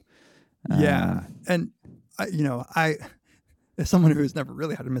know? Yeah. And, I, as someone who's never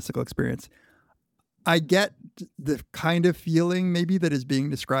really had a mystical experience, I get the kind of feeling maybe that is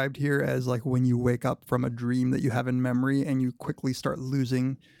being described here as like when you wake up from a dream that you have in memory and you quickly start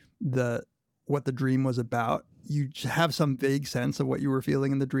losing what the dream was about. You have some vague sense of what you were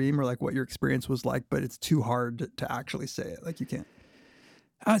feeling in the dream or like what your experience was like, but it's too hard to actually say it. Like you can't.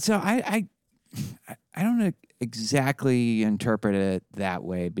 So I don't exactly interpret it that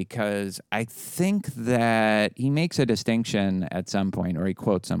way because I think that he makes a distinction at some point, or he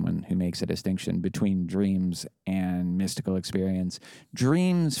quotes someone who makes a distinction between dreams and mystical experience.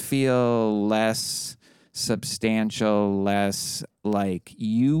 Dreams feel less substantial, less like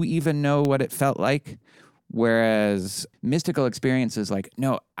you even know what it felt like, whereas mystical experience is like,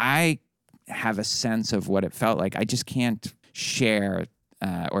 no, I have a sense of what it felt like. I just can't share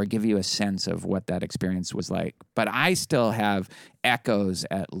or give you a sense of what that experience was like. But I still have echoes,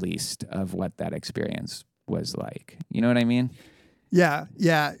 at least, of what that experience was like. You know what I mean? Yeah.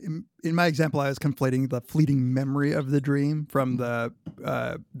 In my example, I was conflating the fleeting memory of the dream from the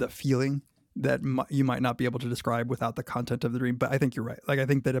feeling that you might not be able to describe without the content of the dream. But I think you're right. Like I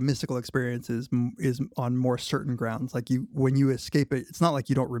think that a mystical experience is on more certain grounds. Like when you escape it, it's not like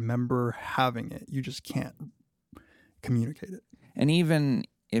you don't remember having it. You just can't communicate it. And even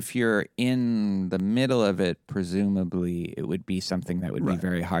if you're in the middle of it, presumably it would be something that would be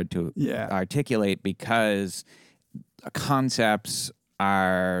very hard to articulate because concepts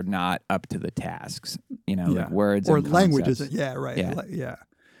are not up to the tasks, you know, like words or and language concepts. isn't. Yeah, right.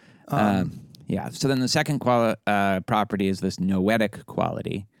 Yeah. So then the second property is this noetic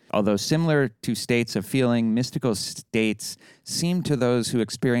quality. Although similar to states of feeling, mystical states seem to those who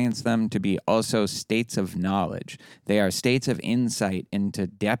experience them to be also states of knowledge. They are states of insight into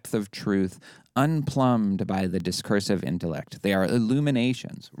depth of truth, unplumbed by the discursive intellect. They are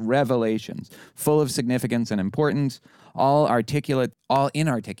illuminations, revelations, full of significance and importance, all articulate, all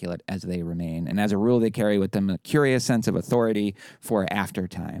inarticulate as they remain. And as a rule, they carry with them a curious sense of authority for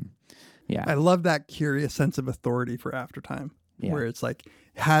aftertime. Yeah. I love that curious sense of authority for aftertime, where it's like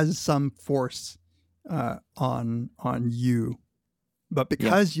has some force on you, but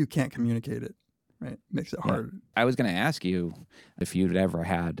because you can't communicate it, right, makes it hard. I was going to ask you if you'd ever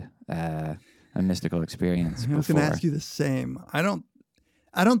had a mystical experience before. I was going to ask you the same. I don't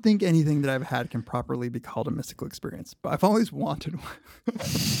think anything that I've had can properly be called a mystical experience, but I've always wanted one.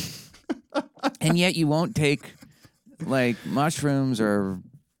 And yet you won't take like mushrooms or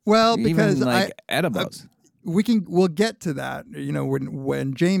because even like edibles. We'll get to that. You know,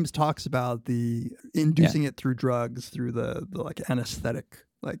 when James talks about the inducing it through drugs, through the like anesthetic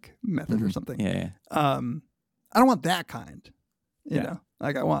like method or something. Yeah. I don't want that kind. You know,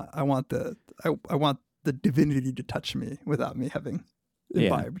 like I want the divinity to touch me without me having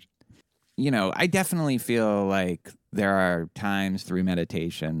imbibed. You know, I definitely feel like there are times through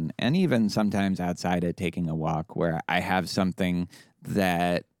meditation and even sometimes outside of taking a walk where I have something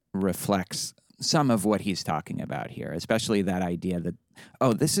that reflects some of what he's talking about here, especially that idea that,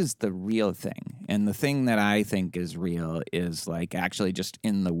 oh, this is the real thing. And the thing that I think is real is like actually just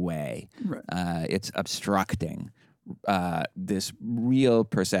in the way. Right. It's obstructing this real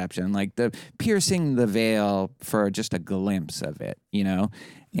perception, like the piercing the veil for just a glimpse of it, you know?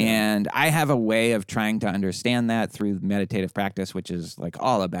 Yeah. And I have a way of trying to understand that through meditative practice, which is like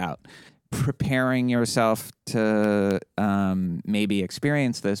all about preparing yourself to maybe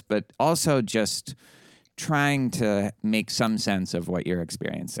experience this, but also just trying to make some sense of what you're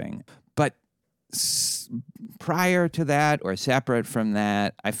experiencing. But prior to that or separate from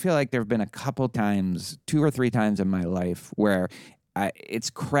that, I feel like there have been a couple times, 2 or 3 times in my life where it's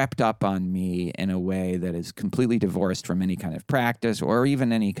crept up on me in a way that is completely divorced from any kind of practice or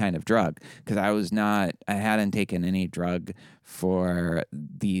even any kind of drug, because I hadn't taken any drug for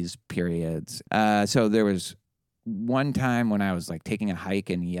these periods. So there was one time when I was like taking a hike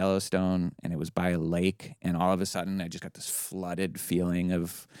in Yellowstone and it was by a lake, and all of a sudden I just got this flooded feeling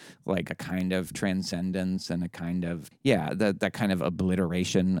of like a kind of transcendence and a kind of, that kind of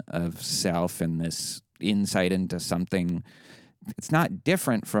obliteration of self and this insight into something. It's not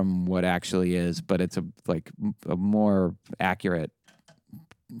different from what actually is, but it's a more accurate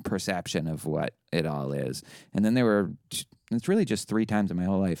perception of what it all is. And then it's really just 3 times in my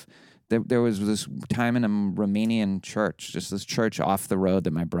whole life. There was this time in a Romanian church, just this church off the road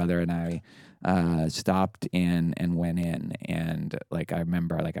that my brother and I stopped in and went in. And like, I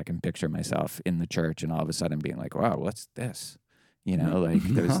remember, like, I can picture myself in the church and all of a sudden being like, wow, what's this? You know, like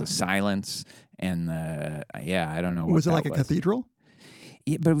there's the silence and I don't know. Was it like a cathedral?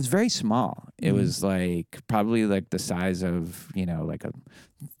 Yeah, but it was very small. It was like probably like the size of, you know, like a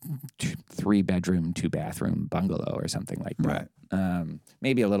 3-bedroom, 2-bathroom bungalow or something like that. Right.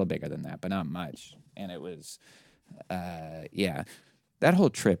 Maybe a little bigger than that, but not much. And it was, that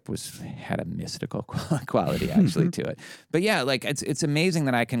whole trip had a mystical quality actually to it. But yeah, like it's amazing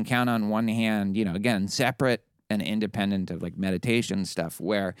that I can count on one hand, you know, again, separate and independent of like meditation stuff,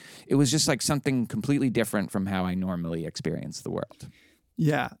 where it was just like something completely different from how I normally experience the world.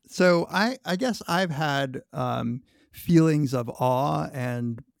 Yeah. So I guess I've had feelings of awe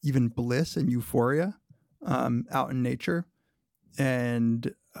and even bliss and euphoria out in nature,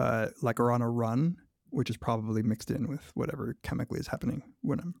 and like or on a run, which is probably mixed in with whatever chemically is happening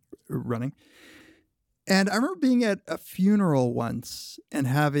when I'm running. And I remember being at a funeral once and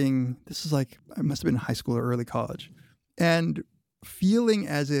having, this is like, I must have been in high school or early college, and feeling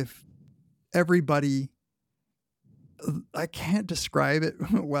as if everybody, I can't describe it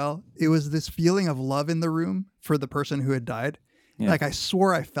well. It was this feeling of love in the room for the person who had died. Yeah. Like I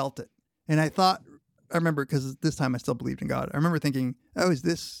swore I felt it. And I remember, because this time I still believed in God. I remember thinking, oh, is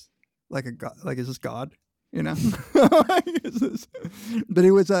this like a God? Like, is this God? You know, but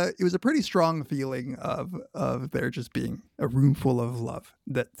it was a pretty strong feeling of there just being a room full of love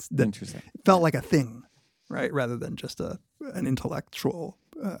that interesting. Felt like a thing, right, rather than just an intellectual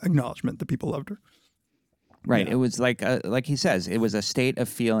acknowledgement that people loved her. Right. Yeah. It was like he says, it was a state of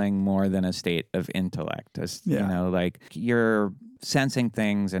feeling more than a state of intellect. You know, like you're sensing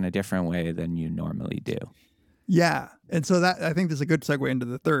things in a different way than you normally do. Yeah. And so that, I think, this is a good segue into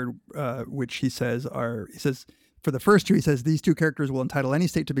the third, which he says For the first two, he says, these two characters will entitle any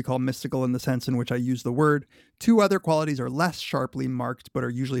state to be called mystical in the sense in which I use the word. Two other qualities are less sharply marked, but are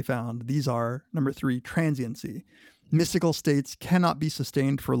usually found. These are, number 3, transiency. Mystical states cannot be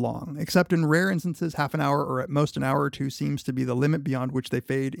sustained for long, except in rare instances, half an hour or at most an hour or two seems to be the limit beyond which they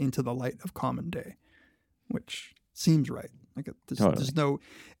fade into the light of common day, which seems right. Like there's no,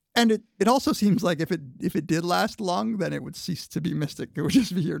 and it also seems like if it did last long, then it would cease to be mystic. It would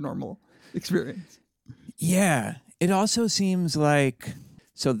just be your normal experience. Yeah. It also seems like,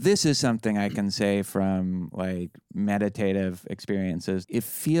 so this is something I can say from like meditative experiences. It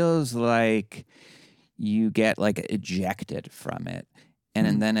feels like you get like ejected from it.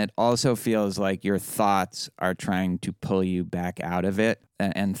 And then it also feels like your thoughts are trying to pull you back out of it.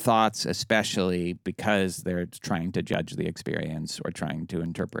 And thoughts, especially because they're trying to judge the experience or trying to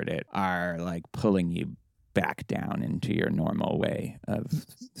interpret it, are like pulling you back down into your normal way of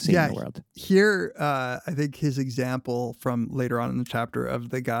seeing the world. Here, I think his example from later on in the chapter of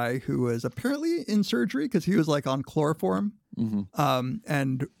the guy who was apparently in surgery because he was like on chloroform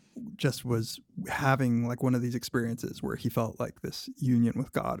and just was having like one of these experiences where he felt like this union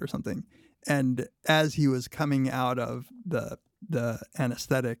with God or something. And as he was coming out of the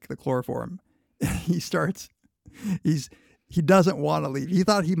anesthetic, the chloroform, he doesn't want to leave. He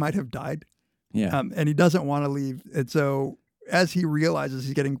thought he might have died. Yeah. And he doesn't want to leave. And so as he realizes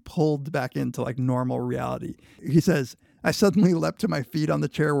he's getting pulled back into like normal reality, he says, I suddenly leapt to my feet on the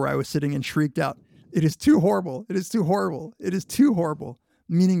chair where I was sitting and shrieked out, "It is too horrible. It is too horrible. It is too horrible,"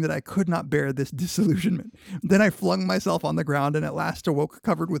 meaning that I could not bear this disillusionment. Then I flung myself on the ground and at last awoke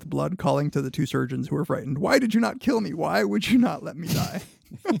covered with blood, calling to the two surgeons who were frightened. "Why did you not kill me? Why would you not let me die?"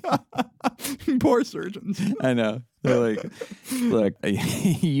 Poor surgeons. I know. They're like, look,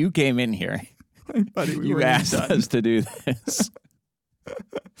 you came in here. Buddy, You asked us to do this.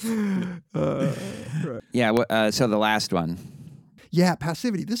 Right. Yeah. So the last one. Yeah,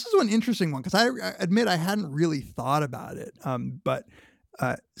 passivity. This is one interesting one because I admit I hadn't really thought about it.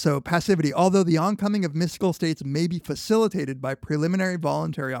 So passivity, although the oncoming of mystical states may be facilitated by preliminary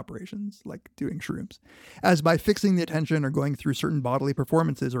voluntary operations, like doing shrooms, as by fixing the attention or going through certain bodily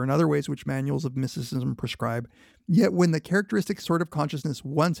performances or in other ways which manuals of mysticism prescribe, yet when the characteristic sort of consciousness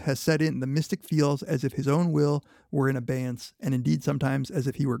once has set in, the mystic feels as if his own will were in abeyance, and indeed sometimes as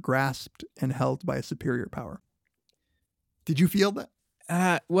if he were grasped and held by a superior power. Did you feel that?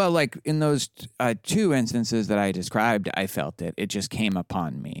 Well, like in those two instances that I described, I felt it. It just came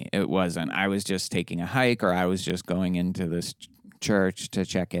upon me. It wasn't, I was just taking a hike or I was just going into this church to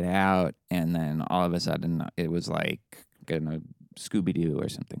check it out. And then all of a sudden it was like getting a Scooby-Doo or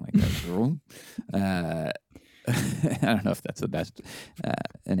something like that. I don't know if that's the best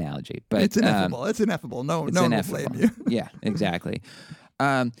analogy, but it's ineffable. It's ineffable. No one will blame you. Yeah, exactly.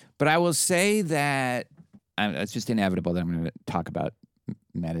 But I will say that it's just inevitable that I'm going to talk about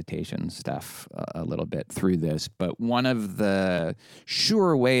meditation stuff a little bit through this, but one of the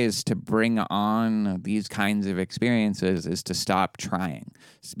sure ways to bring on these kinds of experiences is to stop trying,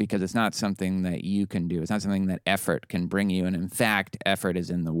 because it's not something that you can do. It's not something that effort can bring you, and in fact, effort is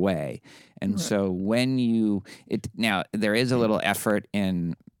in the way. And so when now there is a little effort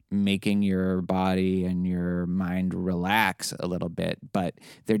in making your body and your mind relax a little bit, but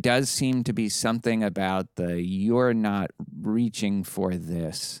there does seem to be something about you're not reaching for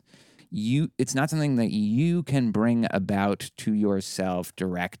this. It's not something that you can bring about to yourself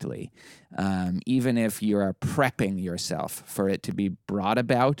directly. Even if you're prepping yourself for it to be brought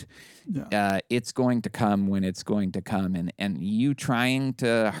about, it's going to come when it's going to come. And you trying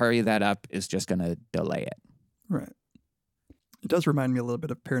to hurry that up is just going to delay it. Right. It does remind me a little bit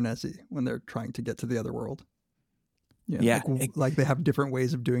of Piranesi when they're trying to get to the other world. Yeah. Like they have different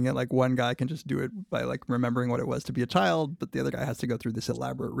ways of doing it. Like one guy can just do it by like remembering what it was to be a child, but the other guy has to go through this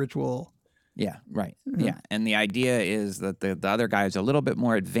elaborate ritual. Yeah, right. Mm-hmm. Yeah. And the idea is that the other guy is a little bit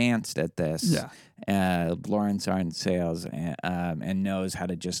more advanced at this. Yeah. Lawrence Arndt Sales and knows how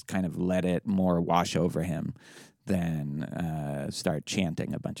to just kind of let it more wash over him than start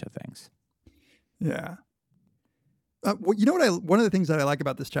chanting a bunch of things. Yeah. Well, you know what? One of the things that I like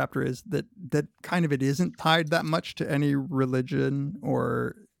about this chapter is that kind of it isn't tied that much to any religion,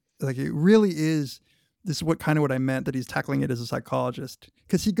 or like it really is. This is what I meant, that he's tackling it as a psychologist,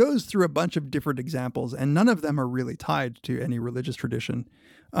 because he goes through a bunch of different examples and none of them are really tied to any religious tradition.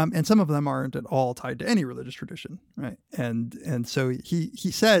 And some of them aren't at all tied to any religious tradition. Right. And so he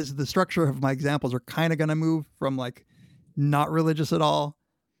says the structure of my examples are kind of going to move from like not religious at all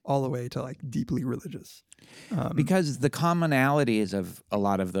the way to like deeply religious. Because the commonalities of a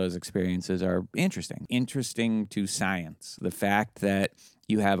lot of those experiences are interesting to science. The fact that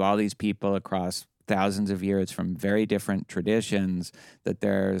you have all these people across thousands of years from very different traditions, that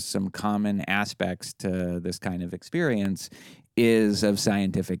there's some common aspects to this kind of experience is of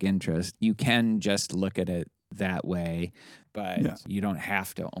scientific interest. You can just look at it that way, but you don't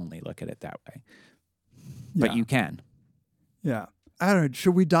have to only look at it that way. But you can. Yeah. I don't know.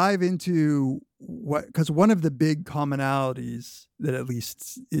 Should we dive into because one of the big commonalities that at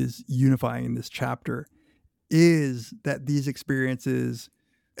least is unifying in this chapter is that these experiences,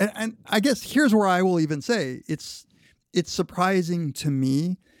 and I guess here's where I will even say it's surprising to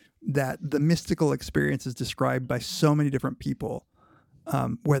me that the mystical experience is described by so many different people,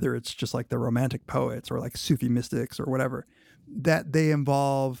 whether it's just like the romantic poets or like Sufi mystics or whatever, that they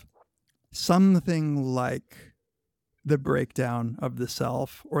involve something like the breakdown of the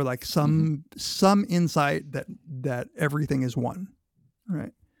self, or like some insight that everything is one,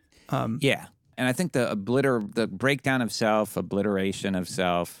 right? Yeah, and I think the breakdown of self, obliteration of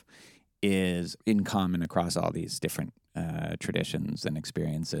self, is in common across all these different traditions and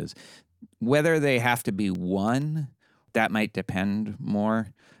experiences. Whether they have to be one, that might depend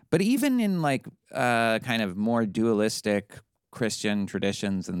more. But even in like kind of more dualistic Christian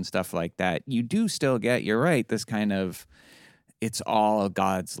traditions and stuff like that, you do still get, you're right, this kind of, it's all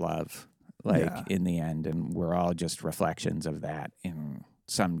God's love, like in the end, and we're all just reflections of that in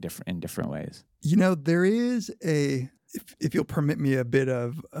different ways. You know, there is if you'll permit me a bit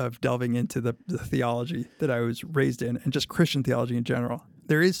of delving into the theology that I was raised in and just Christian theology in general,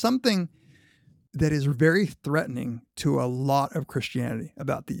 there is something that is very threatening to a lot of Christianity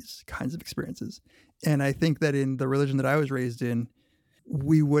about these kinds of experiences. And I think that in the religion that I was raised in,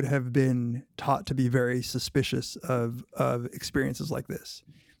 we would have been taught to be very suspicious of experiences like this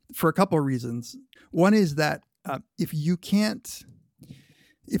for a couple of reasons. One is that if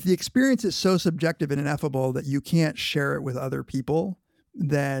the experience is so subjective and ineffable that you can't share it with other people,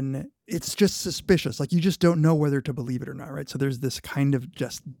 then it's just suspicious. Like, you just don't know whether to believe it or not, right? So there's this kind of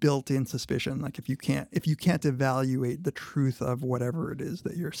just built-in suspicion. Like, if you can't evaluate the truth of whatever it is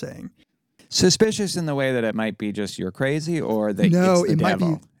that you're saying. Suspicious in the way that it might be just you're crazy, or that no, it's the it devil.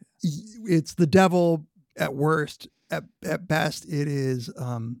 Might be, it's the devil at worst. At best, it is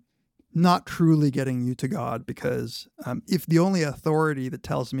not truly getting you to God, because if the only authority that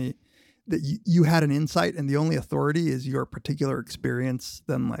tells me that you had an insight and the only authority is your particular experience,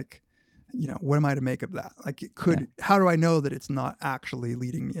 then like, you know, what am I to make of that? Like, how do I know that it's not actually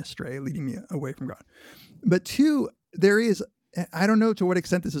leading me astray, leading me away from God? But two, there is, I don't know to what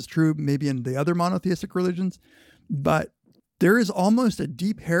extent this is true, maybe in the other monotheistic religions, but there is almost a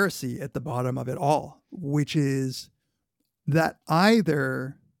deep heresy at the bottom of it all, which is that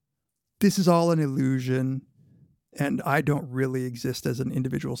either this is all an illusion and I don't really exist as an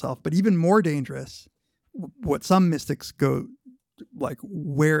individual self, but even more dangerous, what some mystics go, like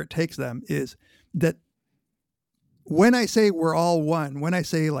where it takes them, is that when I say we're all one, when I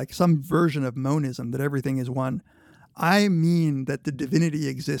say like some version of monism, that everything is one, I mean that the divinity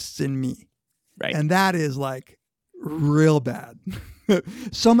exists in me. Right. And that is like real bad.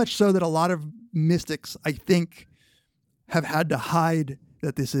 So much so that a lot of mystics, I think, have had to hide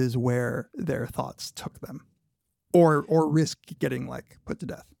that this is where their thoughts took them, or risk getting like put to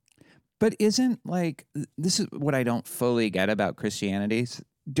death. But isn't like, this is what I don't fully get about Christianity.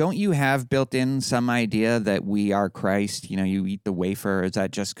 Don't you have built in some idea that we are Christ? You know, you eat the wafer. Is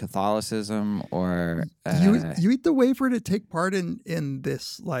that just Catholicism, or you eat the wafer to take part in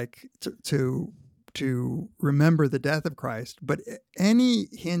this, like to remember the death of Christ? But any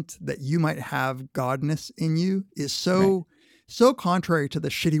hint that you might have godness in you is so contrary to the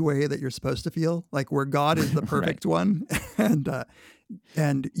shitty way that you're supposed to feel, like where God is the perfect one,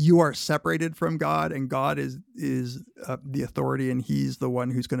 and you are separated from God, and God is the authority, and He's the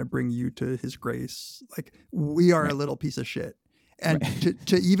one who's going to bring you to His grace. Like, we are a little piece of shit, and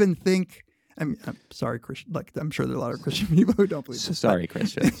to even think. I mean, I'm sorry, Christian. Like, I'm sure there are a lot of Christian people who don't believe this. Sorry,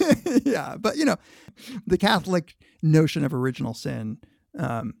 Christians. Yeah, but you know, the Catholic notion of original sin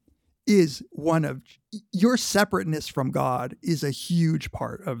is one of your separateness from God is a huge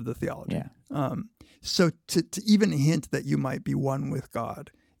part of the theology. Yeah. So to even hint that you might be one with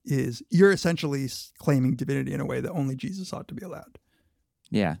God is you're essentially claiming divinity in a way that only Jesus ought to be allowed.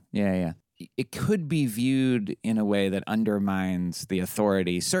 Yeah. It could be viewed in a way that undermines the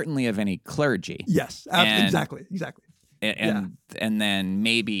authority, certainly of any clergy. Yes, exactly. And then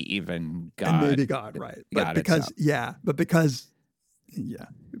maybe even God. And maybe God, right? But because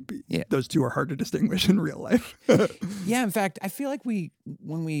those two are hard to distinguish in real life. Yeah, in fact, I feel like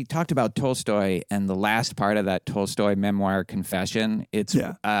when we talked about Tolstoy and the last part of that Tolstoy memoir, Confession,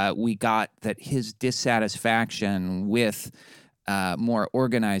 we got that his dissatisfaction with more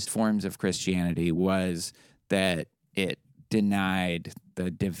organized forms of Christianity was that it denied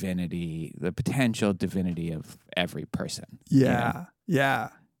the divinity, the potential divinity of every person. Yeah.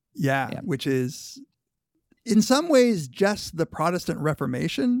 Which is, in some ways, just the Protestant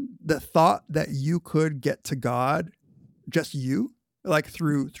Reformation. The thought that you could get to God, just you, like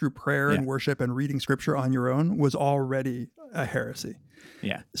through prayer and worship and reading scripture on your own, was already a heresy.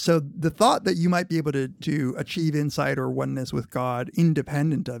 Yeah. So the thought that you might be able to achieve insight or oneness with God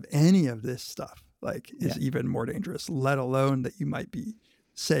independent of any of this stuff, like, is even more dangerous, let alone that you might be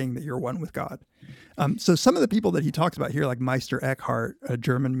saying that you're one with God. So some of the people that he talks about here, like Meister Eckhart, a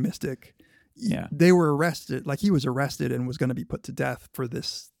German mystic, they were arrested. Like, he was arrested and was going to be put to death for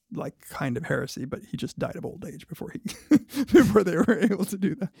this like kind of heresy, but he just died of old age before before they were able to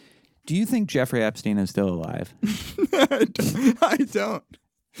do that. Do you think Jeffrey Epstein is still alive? I don't.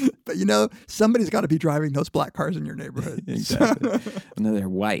 But somebody's got to be driving those black cars in your neighborhood. Exactly. No, they're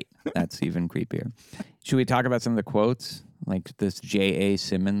white. That's even creepier. Should we talk about some of the quotes? Like this J.A.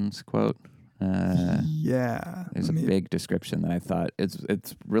 Simmons quote? There's a big description that I thought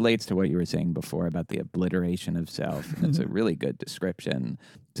it relates to what you were saying before about the obliteration of self. And it's a really good description.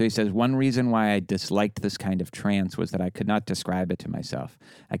 So he says, one reason why I disliked this kind of trance was that I could not describe it to myself.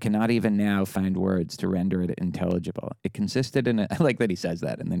 I cannot even now find words to render it intelligible. It consisted in I like that he says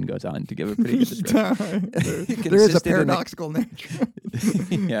that and then goes on to give a pretty good description. There is a paradoxical nature.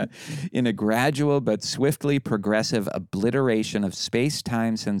 In a gradual but swiftly progressive obliteration of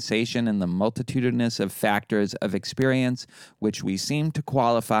space-time sensation and the multitudinous of factors of experience which we seem to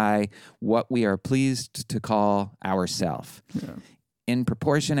qualify what we are pleased to call ourself. In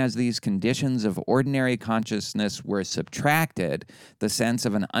proportion as these conditions of ordinary consciousness were subtracted, the sense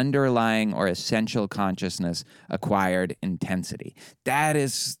of an underlying or essential consciousness acquired intensity. That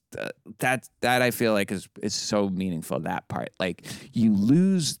is that I feel like is so meaningful, that part. Like, you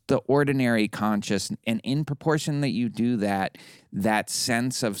lose the ordinary conscious, and in proportion that you do that, that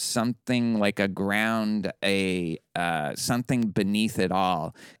sense of something like a ground, something beneath it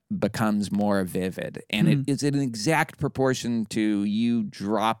all becomes more vivid. And it is in exact proportion to you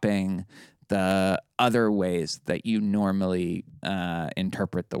dropping the other ways that you normally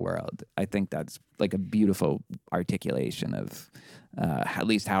interpret the world. I think that's like a beautiful articulation of at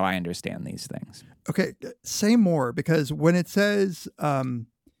least how I understand these things. Okay, say more, because when it says that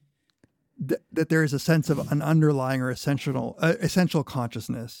there is a sense of an underlying or essential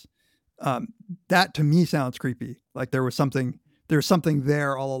consciousness, that to me sounds creepy. Like there's something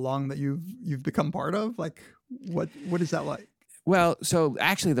there all along that you've become part of. Like, what is that like? Well, so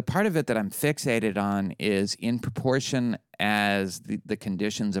actually the part of it that I'm fixated on is in proportion as the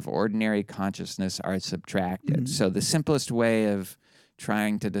conditions of ordinary consciousness are subtracted. So the simplest way of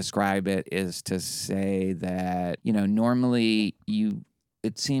trying to describe it is to say that, normally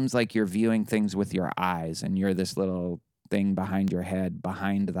it seems like you're viewing things with your eyes, and you're this little thing behind your head,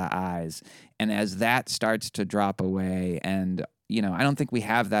 behind the eyes. And as that starts to drop away, and, I don't think we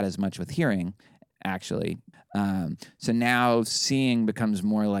have that as much with hearing, actually. So now seeing becomes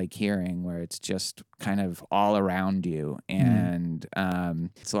more like hearing, where it's just kind of all around you. And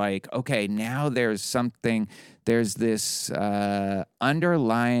it's like, okay, now there's this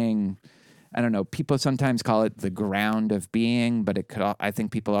underlying, I don't know, people sometimes call it the ground of being, but I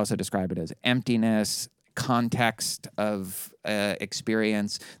think people also describe it as emptiness, context of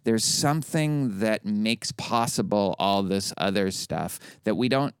experience. There's something that makes possible all this other stuff that we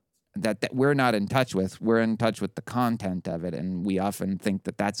don't, that we're not in touch with. We're in touch with the content of it, and we often think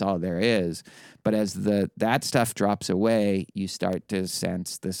that that's all there is. But as that stuff drops away, you start to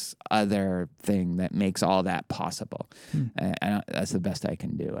sense this other thing that makes all that possible. And that's the best I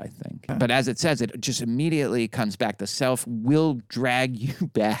can do, I think. But as it says, it just immediately comes back. The self will drag you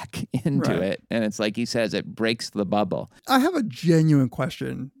back into it. And it's like he says, it breaks the bubble. I have a genuine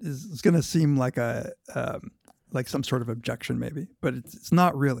question. It's going to seem like like some sort of objection maybe, but it's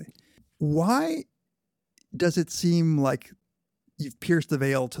not really. Why does it seem like you've pierced the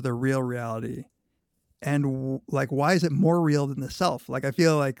veil to the real reality? And why is it more real than the self? Like, I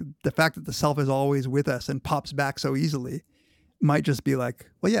feel like the fact that the self is always with us and pops back so easily might just be like,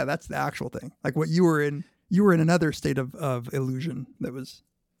 well, yeah, that's the actual thing. Like what you were in another state of illusion that was.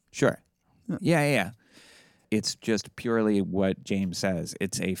 Sure. Yeah. It's just purely what James says.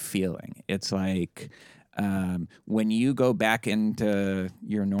 It's a feeling. It's like, when you go back into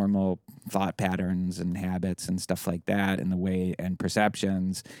your normal thought patterns and habits and stuff like that, and the way and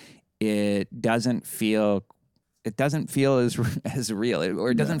perceptions, it doesn't feel as real,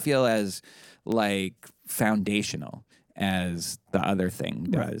 or it doesn't feel as like foundational as the other thing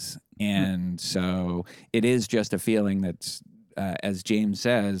does. And so it is just a feeling that's as James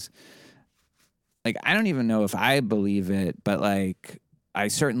says, like, I don't even know if I believe it, but like, I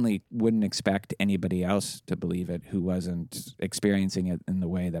certainly wouldn't expect anybody else to believe it who wasn't experiencing it in the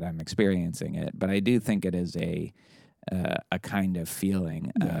way that I'm experiencing it. But I do think it is a kind of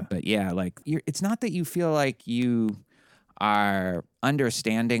feeling. But yeah, like it's not that you feel like you are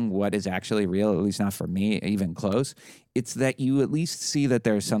understanding what is actually real, at least not for me, even close. It's that you at least see that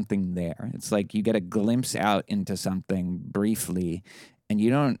there's something there. It's like you get a glimpse out into something briefly, and you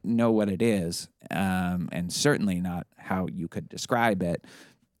don't know what it is, and certainly not how you could describe it.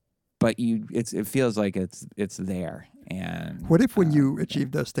 But it feels like it's there. And What if when you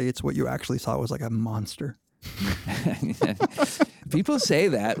achieved those states, what you actually saw was like a monster? People say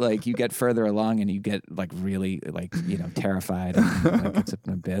that, like, you get further along and you get like really like, terrified, and, like it's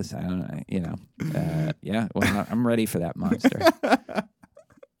an abyss. I don't know, yeah. Well, I'm ready for that monster.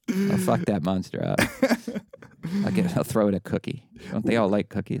 I'll fuck that monster up. I'll throw it a cookie. Don't they all like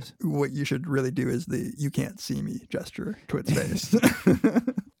cookies? What you should really do is the "you can't see me" gesture to its face.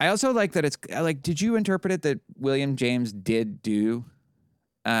 I also like that it's like, did you interpret it that William James did do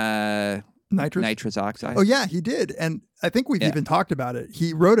nitrous oxide? Oh, yeah, he did. And I think we've even talked about it.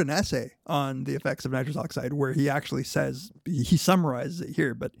 He wrote an essay on the effects of nitrous oxide where he actually says, he summarizes it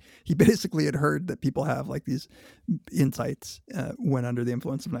here, but he basically had heard that people have like these insights when under the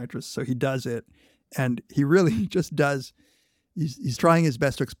influence of nitrous. So he does it, and he really just does. He's trying his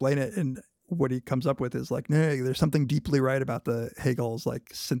best to explain it. And what he comes up with is like, no, there's something deeply right about the Hegel's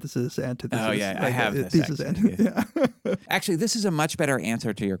like synthesis, antithesis. Oh yeah, like, I have this. Thesis, yeah. Actually, this is a much better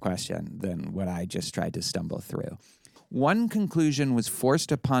answer to your question than what I just tried to stumble through. One conclusion was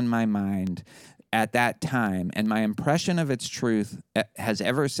forced upon my mind at that time, and my impression of its truth has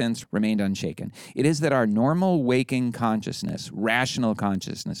ever since remained unshaken. It is that our normal waking consciousness, rational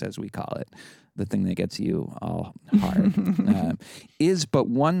consciousness as we call it, the thing that gets you all hard, is but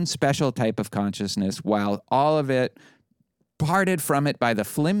one special type of consciousness, while all of it, parted from it by the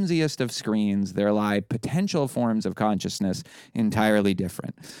flimsiest of screens, there lie potential forms of consciousness entirely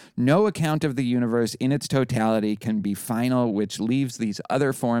different. No account of the universe in its totality can be final, which leaves these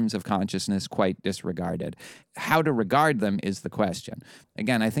other forms of consciousness quite disregarded. How to regard them is the question.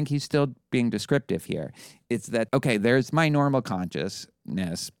 Again, I think he's still being descriptive here. It's that, okay, there's my normal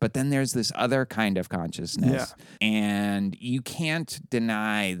consciousness, but then there's this other kind of consciousness. And you can't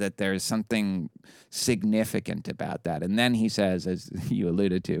deny that there's something significant about that. And then he says, as you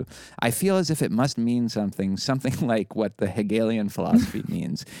alluded to, I feel as if it must mean something like what the Hegelian philosophy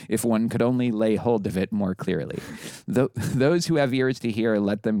means, if one could only lay hold of it more clearly. Those who have ears to hear,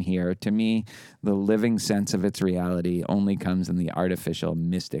 let them hear. To me, the living sense of its reality only comes in the artificial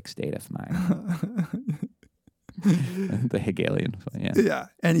mystic state of mind. The Hegelian, yeah,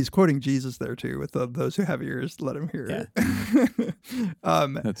 and he's quoting Jesus there too, with those who have ears, let them hear. Yeah.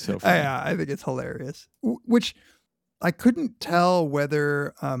 That's so funny. I think it's hilarious. Which I couldn't tell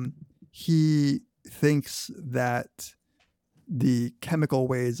whether he thinks that the chemical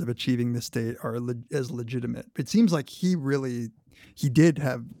ways of achieving this state are as legitimate. It seems like he did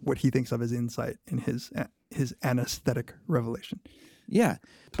have what he thinks of as insight in his anesthetic revelation. Yeah,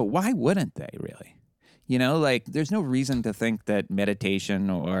 but why wouldn't they really? Like, there's no reason to think that meditation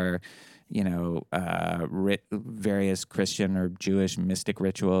or, various Christian or Jewish mystic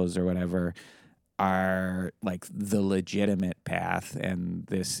rituals or whatever are like the legitimate path. And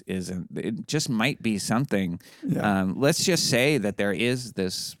this isn't. It just might be something. Yeah. Let's just say that there is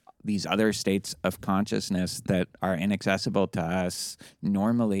these other states of consciousness that are inaccessible to us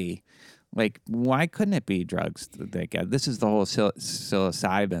normally. Like, why couldn't it be drugs that get? This is the whole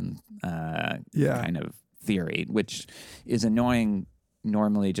psilocybin kind of theory, which is annoying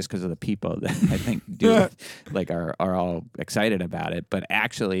normally just because of the people that I think do it, like are all excited about it, but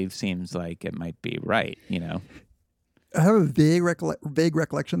actually seems like it might be right. I have a vague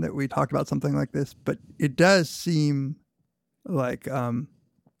recollection that we talked about something like this, but it does seem like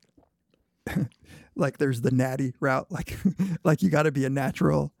like there's the natty route, like you got to be a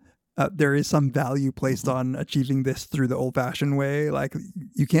natural. There is some value placed on achieving this through the old-fashioned way. Like,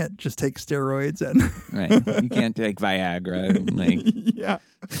 you can't just take steroids and right. You can't take Viagra. Yeah,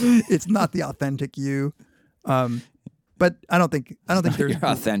 it's not the authentic you. But I don't think there's your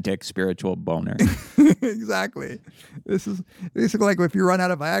authentic spiritual boner. Exactly. This is like if you run out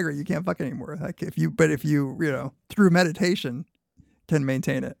of Viagra, you can't fuck anymore. Like if you through meditation can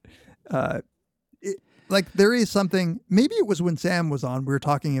maintain it. Like there is something, maybe it was when Sam was on, we were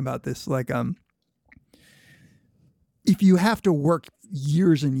talking about this, like, if you have to work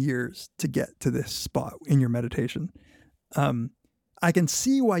years and years to get to this spot in your meditation, I can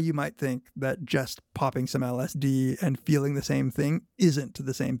see why you might think that just popping some LSD and feeling the same thing isn't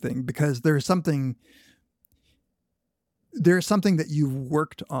the same thing, because there's something that you've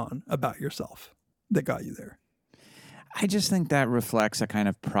worked on about yourself that got you there. I just think that reflects a kind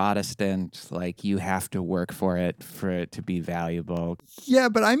of Protestant, like you have to work for it to be valuable. Yeah,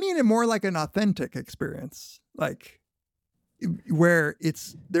 but I mean it more like an authentic experience, like where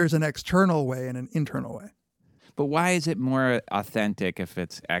there's an external way and an internal way. But why is it more authentic if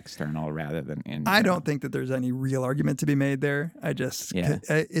it's external rather than internal? I don't think that there's any real argument to be made there.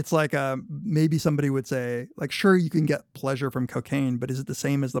 It's like maybe somebody would say, like, sure, you can get pleasure from cocaine, but is it the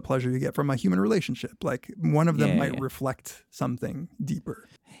same as the pleasure you get from a human relationship? Like, one of them might reflect something deeper.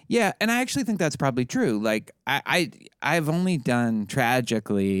 Yeah, and I actually think that's probably true. Like, I've only done,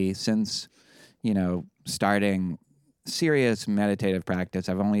 tragically, since, starting serious meditative practice,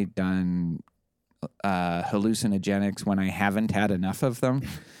 I've only done hallucinogenics when I haven't had enough of them.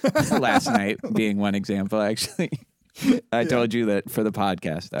 Last night being one example, actually. I told you that for the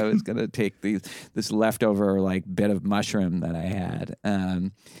podcast I was going to take this leftover bit of mushroom that I had,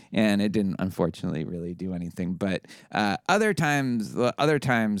 and it didn't unfortunately really do anything. But other times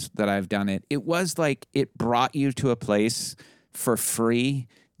that I've done it, it was like it brought you to a place for free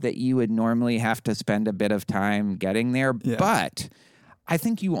that you would normally have to spend a bit of time getting there. Yeah. But I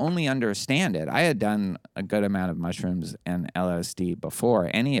think you only understand it. I had done a good amount of mushrooms and LSD before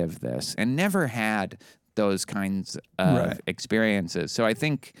any of this and never had those kinds of experiences. So I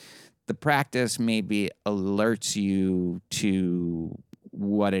think the practice maybe alerts you to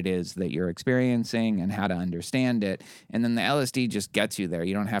what it is that you're experiencing and how to understand it. And then the LSD just gets you there.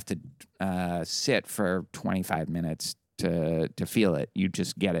 You don't have to sit for 25 minutes to feel it. You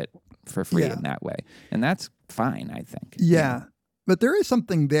just get it for free in that way. And that's fine, I think. Yeah. But there is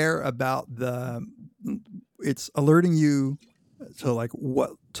something there about it's alerting you to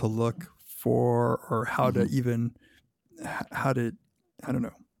what to look for, or how to even, I don't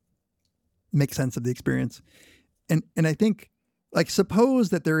know, make sense of the experience. And I think, suppose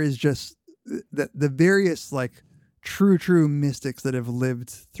that there is just that the various true mystics that have lived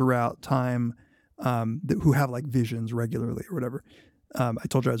throughout time, who have visions regularly or whatever. I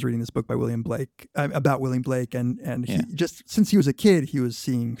told you I was reading this book by William Blake, about William Blake, and he just, since he was a kid, he was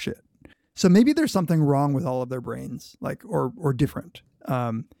seeing shit. So maybe there's something wrong with all of their brains, or different.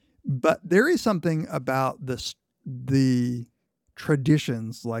 But there is something about the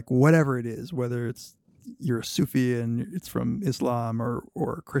traditions, whatever it is, whether you're a Sufi and it's from Islam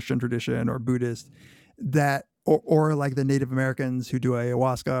or Christian tradition or Buddhist, that or like the Native Americans who do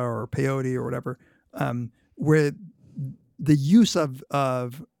ayahuasca or peyote or whatever, where the use of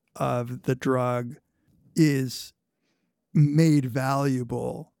the drug is made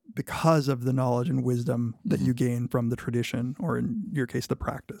valuable because of the knowledge and wisdom that you gain from the tradition, or in your case, the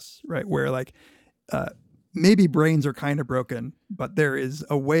practice, right? Where maybe brains are kind of broken, but there is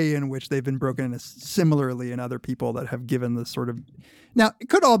a way in which they've been broken similarly in other people that have given this sort of. Now, it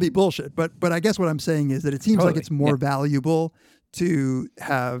could all be bullshit, but I guess what I'm saying is that it seems like it's more valuable to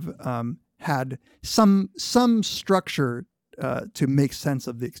have had some structure to make sense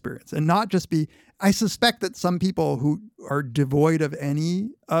of the experience, and not just be. I suspect that some people who are devoid of any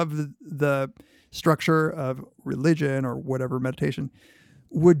of the structure of religion or whatever meditation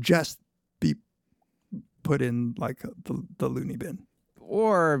would just be put in the loony bin,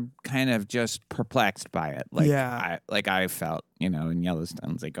 or kind of just perplexed by it. I felt, in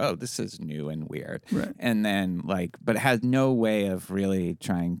Yellowstone, it's oh, this is new and weird. Right. And then but it has no way of really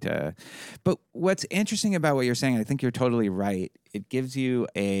trying to. But what's interesting about what you're saying, I think you're totally right. It gives you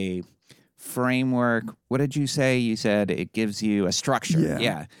a framework. What did you say? You said it gives you a structure.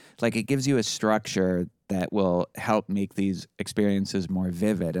 Yeah. It gives you a structure that will help make these experiences more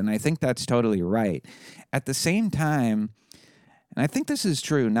vivid. And I think that's totally right. At the same time, and I think this is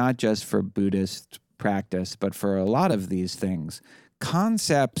true not just for Buddhist practice, but for a lot of these things,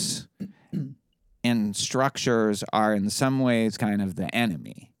 concepts and structures are in some ways kind of the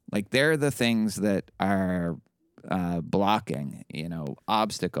enemy. They're the things that are blocking,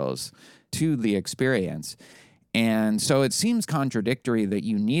 obstacles to the experience. And so it seems contradictory that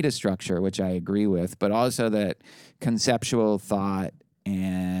you need a structure, which I agree with, but also that conceptual thought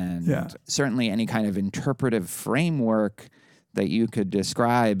and certainly any kind of interpretive framework that you could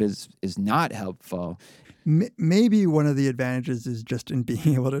describe is not helpful. Maybe one of the advantages is just in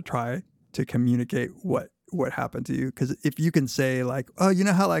being able to try to communicate what happened to you. Because if you can say oh, you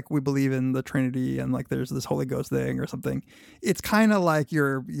know how we believe in the Trinity and there's this Holy Ghost thing or something, it's kind of like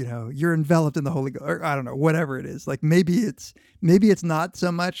you're enveloped in the Holy Ghost, or I don't know, whatever it is. Maybe it's not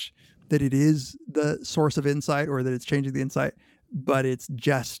so much that it is the source of insight or that it's changing the insight, but it's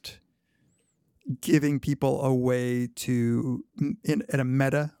just giving people a way to, at a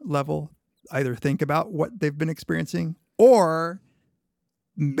meta level, either think about what they've been experiencing or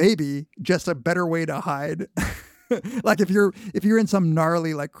maybe just a better way to hide. Like if you're in some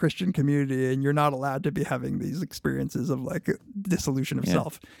gnarly like Christian community and you're not allowed to be having these experiences of like dissolution of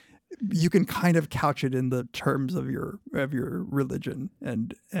self, you can kind of couch it in the terms of your religion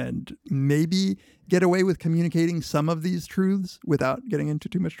and maybe get away with communicating some of these truths without getting into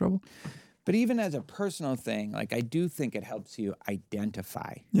too much trouble. But even as a personal thing, like I do think it helps you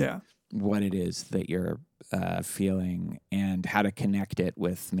identify what it is that you're feeling and how to connect it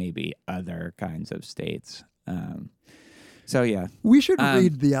with maybe other kinds of states. So yeah, we should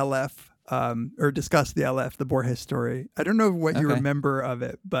read the LF or discuss the LF, the Borges story. I don't know what you remember of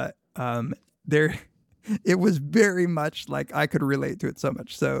it, but it was very much like I could relate to it so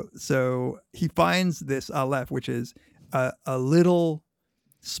much. So he finds this LF, which is a little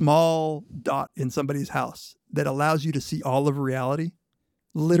small dot in somebody's house that allows you to see all of reality,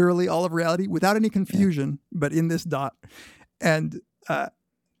 literally all of reality without any confusion, but in this dot. And out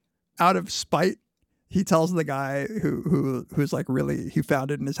of spite, he tells the guy who's like really, he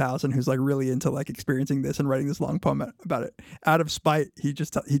found it in his house and who's like really into like experiencing this and writing this long poem about it. Out of spite, he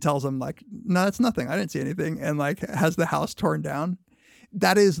tells him like, no, it's nothing. I didn't see anything. And like has the house torn down.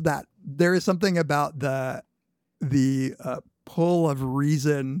 There is something about the pull of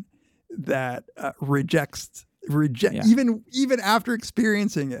reason that rejects even after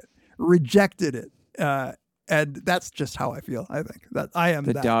experiencing it, rejected it. And that's just how I feel. I think that I am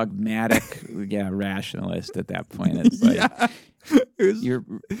the dogmatic, rationalist at that point. It's like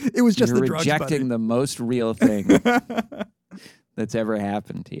it was just you're the drugs, rejecting buddy. the most real thing that's ever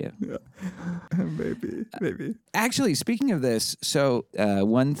happened to you. Yeah. Maybe. Actually, speaking of this, so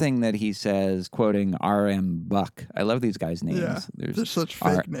one thing that he says, quoting R.M. Buck, I love these guys' names. Yeah, they're such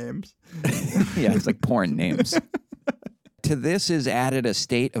fake names. Yeah, it's like porn names. To this is added a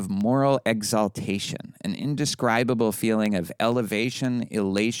state of moral exaltation, an indescribable feeling of elevation,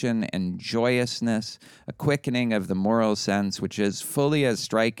 elation, and joyousness, a quickening of the moral sense, which is fully as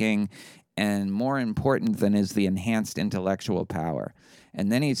striking and more important than is the enhanced intellectual power.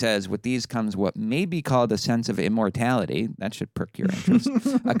 And then he says, with these comes what may be called a sense of immortality. That should perk your interest.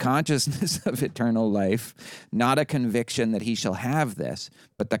 A consciousness of eternal life, not a conviction that he shall have this,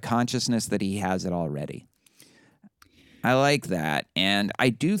 but the consciousness that he has it already. I like that. And I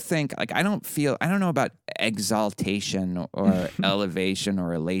do think, like, I don't know about exaltation or elevation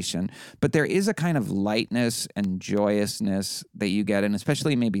or elation, but there is a kind of lightness and joyousness that you get, and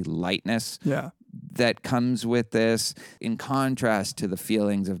especially maybe lightness that comes with this, in contrast to the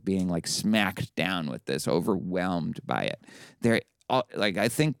feelings of being like smacked down with this, overwhelmed by it. I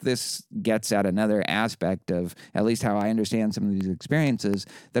think this gets at another aspect of, at least how I understand some of these experiences,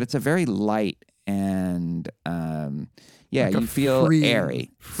 that it's a very light and like you feel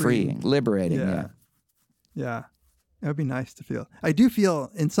airy, freeing, liberating. Yeah. That would be nice to feel. I do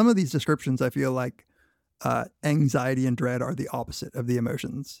feel in some of these descriptions, I feel like anxiety and dread are the opposite of the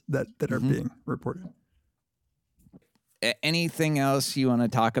emotions that are being reported. Anything else you want to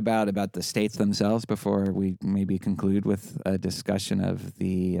talk about the states themselves before we maybe conclude with a discussion of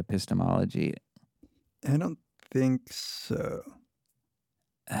the epistemology? I don't think so.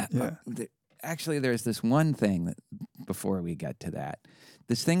 Actually, there's this one thing that, before we get to that,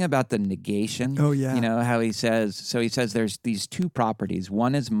 this thing about the negation. Oh, yeah. You know, how he says there's these two properties.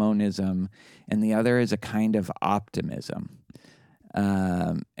 One is monism, and the other is a kind of optimism.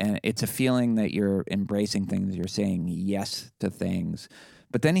 And it's a feeling that you're embracing things, you're saying yes to things.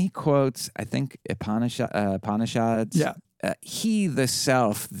 But then he quotes, I think, Upanishads. Yeah. He, the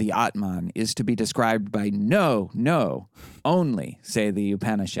self, the Atman, is to be described by no, only, say the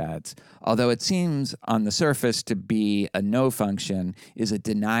Upanishads. Although it seems on the surface to be a no function, is a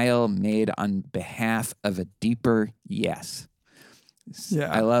denial made on behalf of a deeper yes.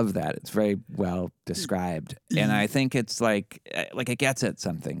 Yeah. I love that. It's very well described. And I think it's like it gets at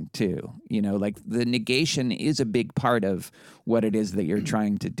something too. You know, like the negation is a big part of what it is that you're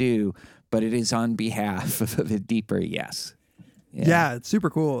trying to do, but it is on behalf of a deeper yes. Yeah, it's super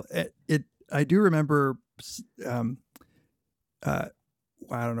cool. I do remember, I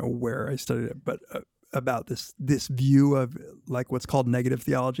don't know where I studied it, but about this view of like what's called negative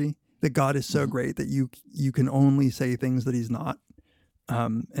theology, that God is so great that you can only say things that he's not.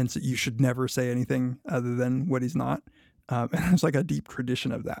 And so you should never say anything other than what he's not. And there's like a deep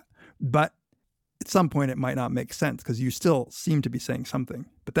tradition of that. But at some point it might not make sense because you still seem to be saying something.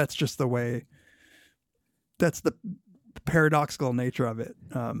 But that's just the way, that's the paradoxical nature of it.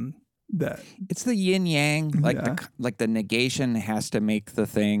 that It's the yin yang, like the negation has to make the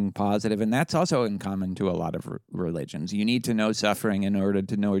thing positive, and that's also in common to a lot of religions. You need to know suffering in order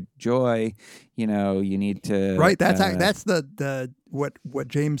to know joy. You know, you need to right. That's the what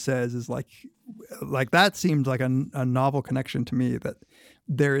James says is like that seems like a novel connection to me, that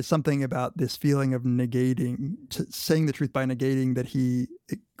there is something about this feeling of negating, saying the truth by negating, that he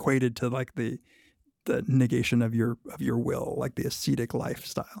equated to like the negation of your will, like the ascetic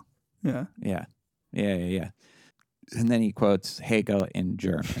lifestyle. Yeah. And then he quotes Hegel in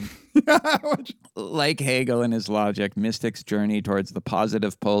German. Like Hegel in his logic, mystics journey towards the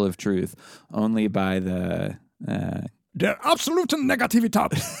positive pole of truth only by the Der absoluten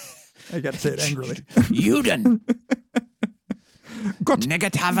Negativität. I got to say it angrily. Juden. Gott,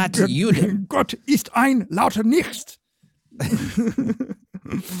 Negativat Juden. Gott ist ein lauter Nichts.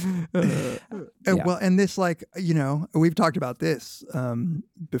 Well, and this, like, you know, we've talked about this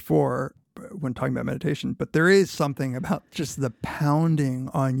before when talking about meditation, but there is something about just the pounding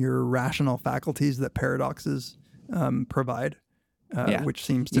on your rational faculties that paradoxes provide, which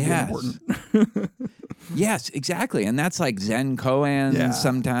seems to be important. Yes, exactly. And that's like Zen koans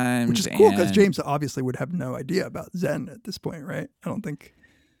sometimes. Which is cool because James obviously would have no idea about Zen at this point, right? I don't think.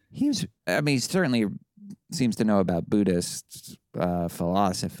 He certainly seems to know about Buddhist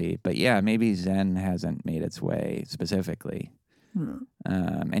philosophy, but maybe Zen hasn't made its way specifically.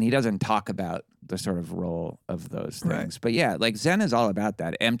 And he doesn't talk about the sort of role of those things. Right. But like Zen is all about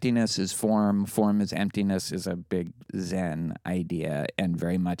that. Emptiness is form, form is emptiness is a big Zen idea and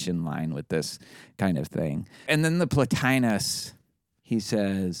very much in line with this kind of thing. And then the Plotinus, he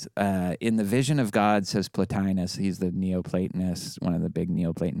says, in the vision of God, says Plotinus, he's the Neoplatonist, one of the big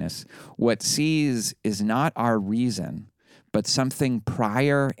Neoplatonists, what sees is not our reason, but something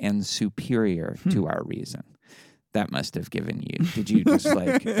prior and superior to our reason. That must have given you. Did you just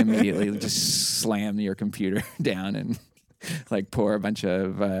like immediately just slam your computer down and like pour a bunch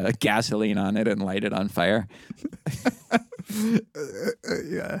of gasoline on it and light it on fire?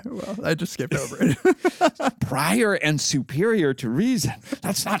 Yeah, well, I just skipped over it. Prior and superior to reason.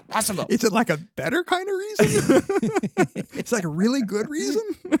 That's not possible. Is it like a better kind of reason? It's like a really good reason?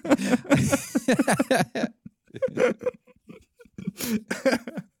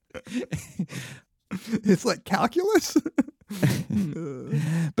 It's like calculus.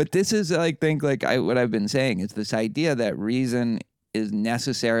 But this is, I think, what I've been saying is this idea that reason is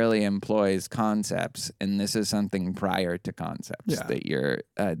necessarily employs concepts, and this is something prior to concepts that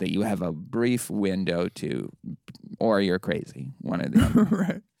that you have a brief window to, or you're crazy. One of them,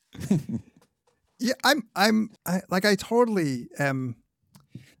 right? Yeah, I totally am.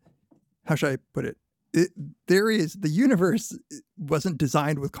 How should I put it? The universe wasn't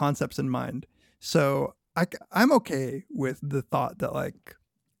designed with concepts in mind. So I'm okay with the thought that like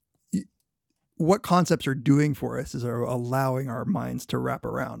what concepts are doing for us is are allowing our minds to wrap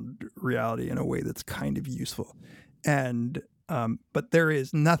around reality in a way that's kind of useful. And but there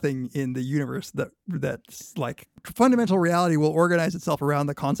is nothing in the universe that's like fundamental reality will organize itself around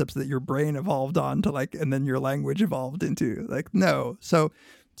the concepts that your brain evolved on to like, and then your language evolved into. Like, no. So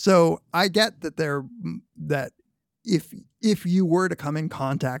I get that if you were to come in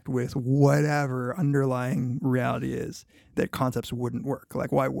contact with whatever underlying reality is, that concepts wouldn't work.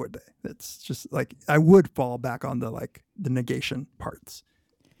 Like, why would they? That's just like, I would fall back on the negation parts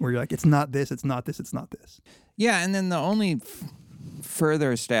where you're like, it's not this, it's not this, it's not this. Yeah. And then the only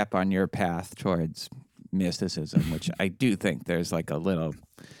further step on your path towards mysticism, which I do think there's like a little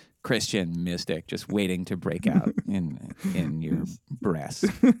Christian mystic just waiting to break out in your breast.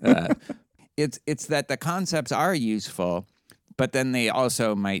 It's that the concepts are useful, but then they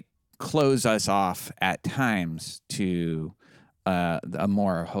also might close us off at times to a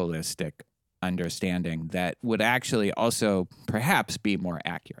more holistic understanding that would actually also perhaps be more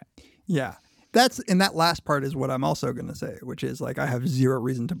accurate. Yeah. That last part is what I'm also going to say, which is like, I have zero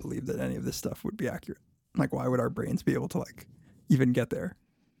reason to believe that any of this stuff would be accurate. Like, why would our brains be able to like even get there?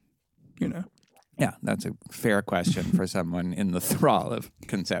 You know? Yeah, that's a fair question for someone in the thrall of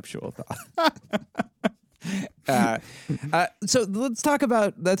conceptual thought. So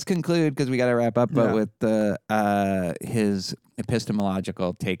let's conclude, because we got to wrap up, but with his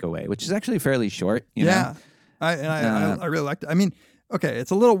epistemological takeaway, which is actually fairly short. You know? I really liked it. I mean, okay,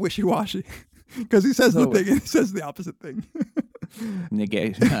 it's a little wishy-washy because he says the thing and he says the opposite thing.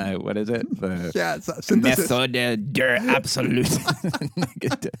 Negation. What is it? It's a synthesis. Methode der absolute.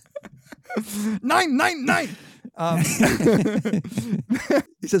 999.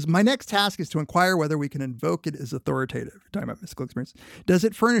 He says, my next task is to inquire whether we can invoke it as authoritative. We're talking about mystical experience. Does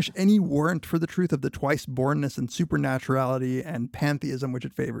it furnish any warrant for the truth of the twice-bornness and supernaturality and pantheism which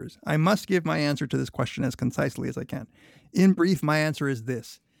it favors? I must give my answer to this question as concisely as I can. In brief, my answer is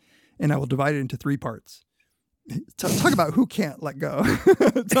this, and I will divide it into 3 parts. Talk about who can't let go.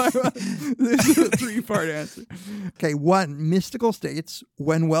 This is a 3-part answer. Okay, 1, mystical states,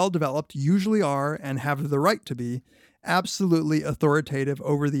 when well developed, usually are and have the right to be absolutely authoritative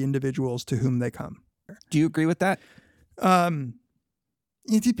over the individuals to whom they come. Do you agree with that?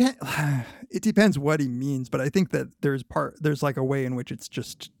 It depends what he means, but I think that there's like a way in which it's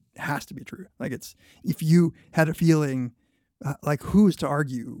just has to be true. Like it's if you had a feeling, like who's to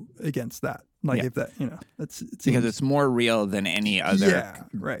argue against that? Like if that, it's because it's more real than any other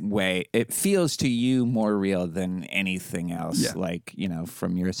right. way. It feels to you more real than anything else, like,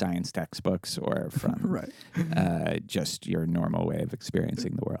 from your science textbooks or from right. Just your normal way of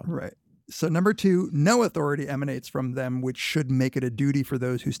experiencing the world. Right. So 2, no authority emanates from them, which should make it a duty for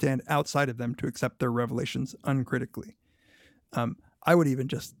those who stand outside of them to accept their revelations uncritically. I would even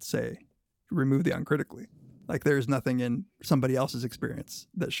just say remove the uncritically. Like there's nothing in somebody else's experience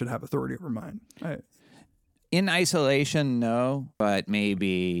that should have authority over mine. In isolation, no, but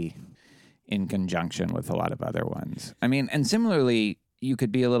maybe in conjunction with a lot of other ones. I mean, and similarly, you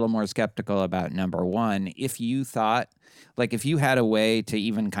could be a little more skeptical about number 1 if you thought, like if you had a way to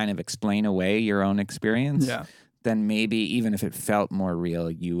even kind of explain away your own experience, then maybe even if it felt more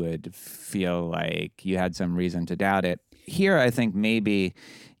real, you would feel like you had some reason to doubt it. Here, I think maybe,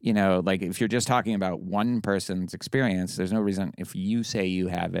 like if you're just talking about one person's experience, there's no reason if you say you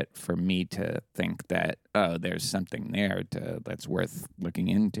have it for me to think that, oh, there's something there that's worth looking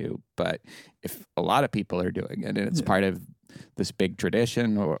into. But if a lot of people are doing it and it's part of this big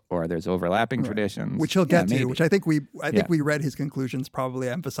tradition or there's overlapping traditions. Which he'll get to, which I think we read his conclusions probably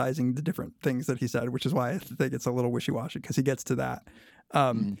emphasizing the different things that he said, which is why I think it's a little wishy-washy because he gets to that.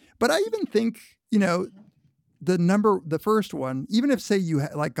 But I even think, the first one, even if say you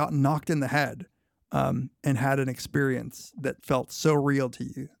got knocked in the head and had an experience that felt so real to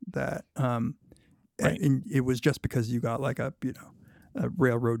you that and it was just because you got like a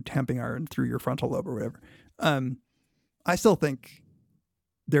railroad tamping iron through your frontal lobe or whatever. I still think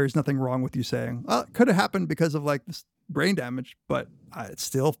there's nothing wrong with you saying, well, it could have happened because of like this brain damage, but it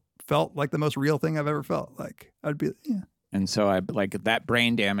still felt like the most real thing I've ever felt. Like I'd be, And so I like that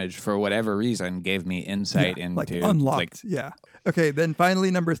brain damage for whatever reason gave me insight into like unlocked. Okay. Then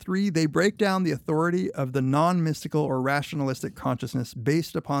finally, 3, they break down the authority of the non-mystical or rationalistic consciousness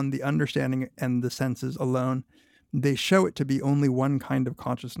based upon the understanding and the senses alone. They show it to be only one kind of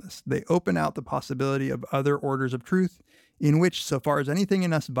consciousness. They open out the possibility of other orders of truth in which, so far as anything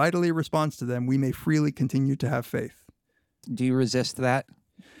in us vitally responds to them, we may freely continue to have faith. Do you resist that?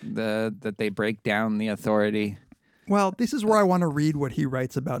 That they break down the authority? Well, this is where I want to read what he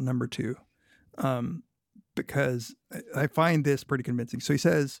writes about 2, because I find this pretty convincing. So he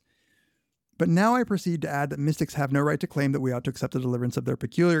says, but now I proceed to add that mystics have no right to claim that we ought to accept the deliverance of their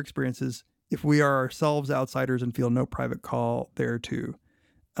peculiar experiences if we are ourselves outsiders and feel no private call thereto.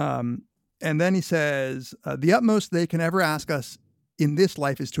 And then he says, the utmost they can ever ask us in this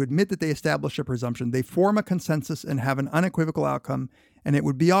life is to admit that they establish a presumption. They form a consensus and have an unequivocal outcome. And it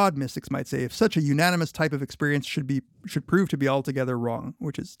would be odd, mystics might say, if such a unanimous type of experience should prove to be altogether wrong,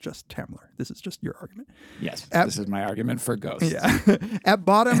 which is just Tamler. This is just your argument. Yes, this is my argument for ghosts. Yeah. At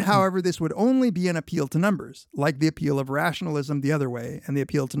bottom, however, this would only be an appeal to numbers, like the appeal of rationalism the other way, and the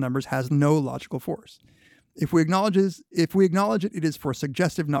appeal to numbers has no logical force. If we acknowledge it, it is for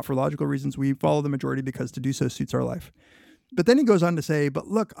suggestive, not for logical reasons. We follow the majority because to do so suits our life. But then he goes on to say, but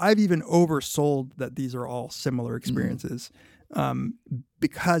look, I've even oversold that these are all similar experiences.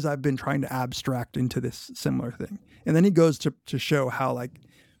 Because I've been trying to abstract into this similar thing. And then he goes to show how like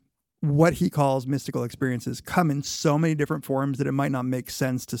what he calls mystical experiences come in so many different forms that it might not make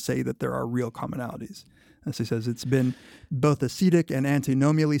sense to say that there are real commonalities. As he says, it's been both ascetic and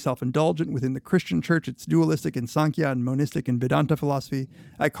antinomially self-indulgent. Within the Christian church, it's dualistic in Sankhya and monistic in Vedanta philosophy.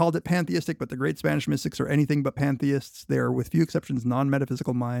 I called it pantheistic, but the great Spanish mystics are anything but pantheists. They are, with few exceptions,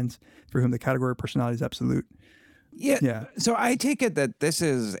 non-metaphysical minds for whom the category of personality is absolute. Yeah. So I take it that this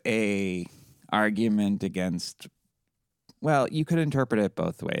is a argument against, well, you could interpret it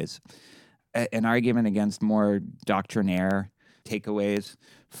both ways. An argument against more doctrinaire takeaways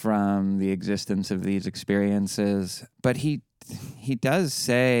from the existence of these experiences. But he he does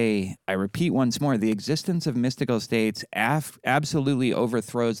say, I repeat once more, the existence of mystical states absolutely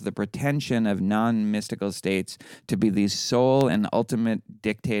overthrows the pretension of non-mystical states to be the sole and ultimate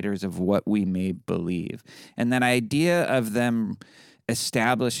dictators of what we may believe. And that idea of them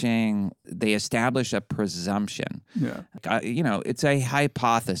establish a presumption. Yeah. It's a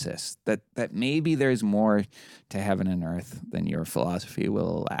hypothesis that maybe there's more to heaven and earth than your philosophy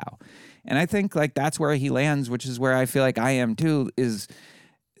will allow. And I think like that's where he lands, which is where I feel like I am too, is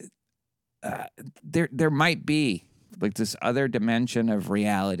there might be like this other dimension of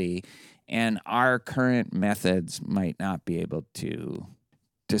reality, and our current methods might not be able to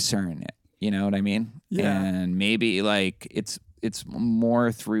discern it. You know what I mean? Yeah. And maybe like it's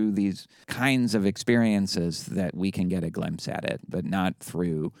more through these kinds of experiences that we can get a glimpse at it, but not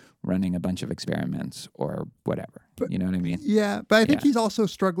through running a bunch of experiments or whatever. You know what I mean? Yeah, but I think he's also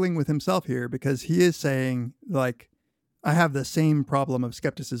struggling with himself here, because he is saying, like, I have the same problem of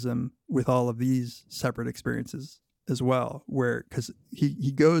skepticism with all of these separate experiences as well, because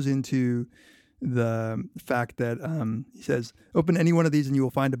he goes into the fact that he says, open any one of these and you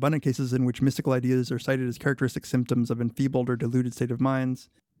will find abundant cases in which mystical ideas are cited as characteristic symptoms of enfeebled or deluded state of minds.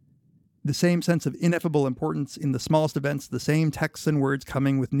 The same sense of ineffable importance in the smallest events, the same texts and words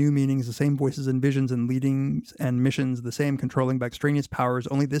coming with new meanings, the same voices and visions and leadings and missions, the same controlling by extraneous powers,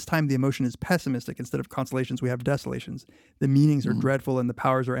 only this time the emotion is pessimistic. Instead of consolations, we have desolations. The meanings are dreadful and the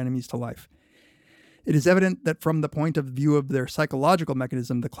powers are enemies to life. It is evident that from the point of view of their psychological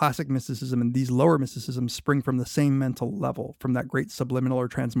mechanism, the classic mysticism and these lower mysticisms spring from the same mental level, from that great subliminal or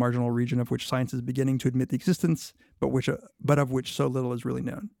transmarginal region of which science is beginning to admit the existence, but of which so little is really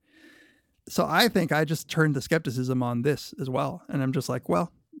known. So I think I just turned the skepticism on this as well. And I'm just like,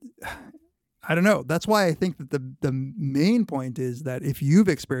 well, I don't know. That's why I think that the main point is that if you've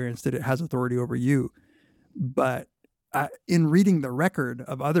experienced it, it has authority over you. But in reading the record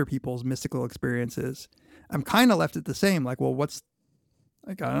of other people's mystical experiences, I'm kind of left at the same. Like, well,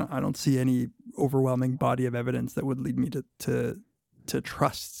 I don't see any overwhelming body of evidence that would lead me to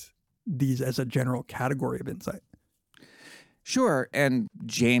trust these as a general category of insight. Sure, and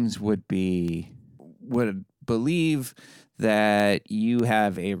James would believe that you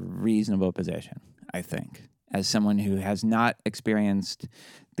have a reasonable position, I think, as someone who has not experienced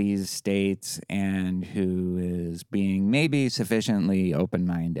these states and who is being maybe sufficiently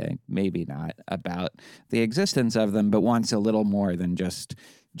open-minded, maybe not, about the existence of them, but wants a little more than just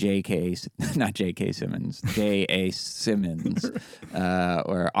J.A. Simmons,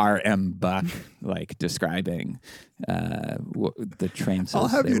 or R.M. Buck, like describing the trances. I'll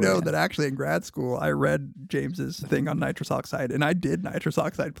have you know that actually in grad school, I read James's thing on nitrous oxide, and I did nitrous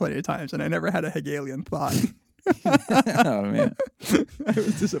oxide plenty of times, and I never had a Hegelian thought. Oh, man. I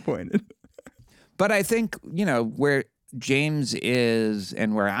was disappointed. But I think, where James is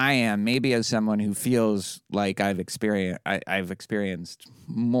and where I am, maybe as someone who feels like I've experienced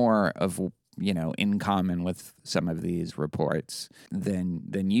more of, in common with some of these reports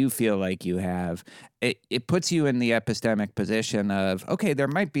than you feel like you have, it puts you in the epistemic position of, okay, there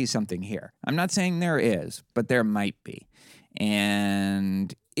might be something here. I'm not saying there is, but there might be.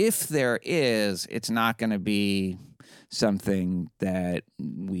 And if there is, it's not going to be something that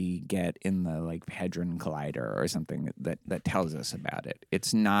we get in the like Hadron Collider or something that tells us about it.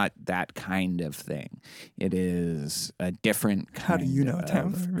 It's not that kind of thing. It is a different kind How do you know,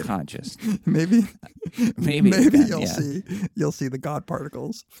 of conscious. Maybe again, you'll see the God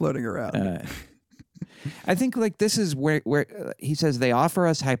particles floating around. I think like this is where he says they offer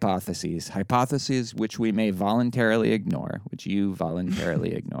us hypotheses which we may voluntarily ignore, which you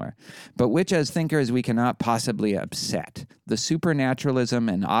voluntarily ignore, but which as thinkers we cannot possibly upset. The supernaturalism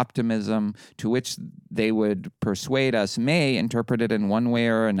and optimism to which they would persuade us may, interpreted in one way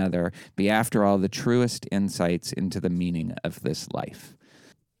or another, be after all the truest insights into the meaning of this life.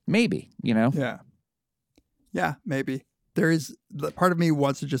 Maybe, Yeah, maybe. There is the part of me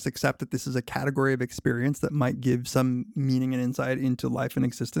wants to just accept that this is a category of experience that might give some meaning and insight into life and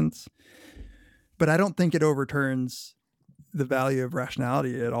existence. But I don't think it overturns the value of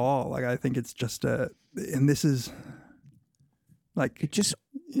rationality at all. Like, I think it's just and this is like,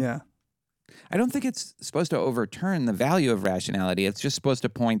 yeah. I don't think it's supposed to overturn the value of rationality. It's just supposed to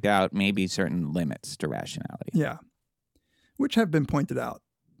point out maybe certain limits to rationality. Yeah. Which have been pointed out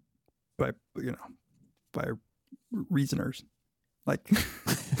by reasoners. Like,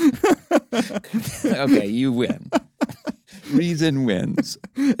 okay, you win. Reason wins.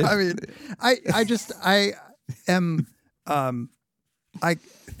 I mean, I am I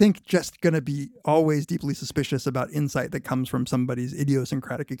think just going to be always deeply suspicious about insight that comes from somebody's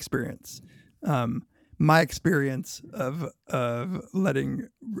idiosyncratic experience. my experience of letting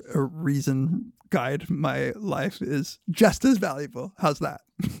reason guide my life is just as valuable. How's that?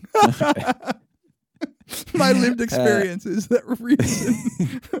 My lived experience is that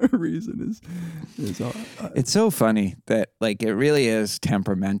reason is all. It's so funny that like it really is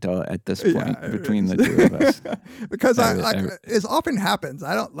temperamental at this point between the two of us. Because as often happens,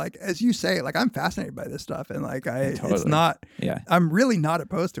 I don't like, as you say, like I'm fascinated by this stuff, and like Totally. it's not. Yeah. I'm really not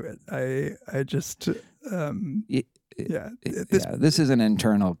opposed to it. I just. This is an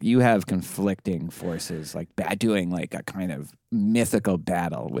internal. You have conflicting forces, like doing like a kind of mythical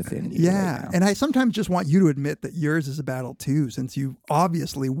battle within you. Yeah, right now. and I sometimes just want you to admit that yours is a battle too, since you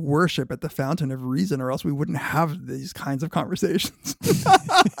obviously worship at the fountain of reason, or else we wouldn't have these kinds of conversations.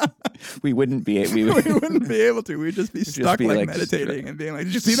 we wouldn't be. We wouldn't be able to. We'd just be stuck be, like like, meditating and being like,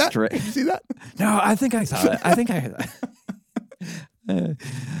 "Did you see that? Did you see that?" No, I think I saw it. I think I.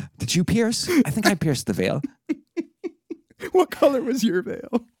 Did you pierce? I think I pierced the veil. What color was your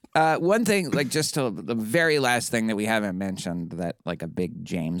veil? One thing, like just the very last thing that we haven't mentioned that like a big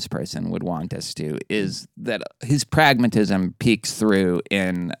James person would want us to is that his pragmatism peeks through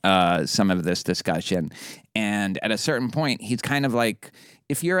in some of this discussion. And at a certain point, he's kind of like,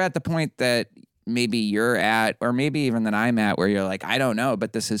 if you're at the point that maybe you're at, or maybe even that I'm at, where you're like, I don't know,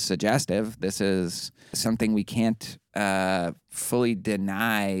 but this is suggestive. This is something we can't fully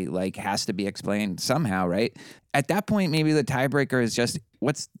deny, like has to be explained somehow, right? At that point, maybe the tiebreaker is just,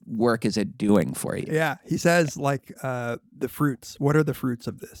 what's work is it doing for you? Yeah, he says like the fruits. What are the fruits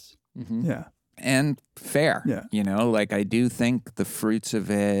of this? Mm-hmm. Yeah. And fair. Yeah. You know, like I do think the fruits of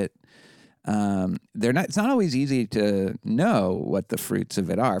it, it's not always easy to know what the fruits of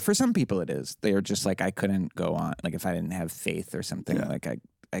it are. For some people it is. They are just like, I couldn't go on. Like if I didn't have faith or something, like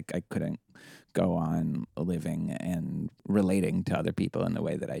I couldn't go on living and relating to other people in the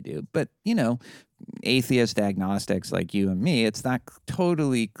way that I do. But, you know, atheist agnostics like you and me, it's not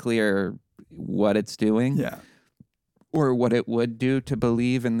totally clear what it's doing. Yeah. Or what it would do to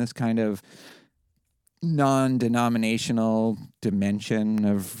believe in this kind of non-denominational dimension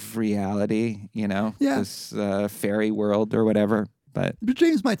of reality, you know, this fairy world or whatever. But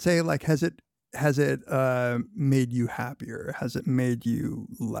James might say, like, has it made you happier? Has it made you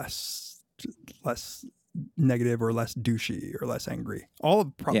less negative or less douchey or less angry? All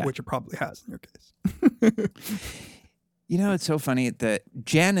of which it probably has in your case. You know, it's so funny that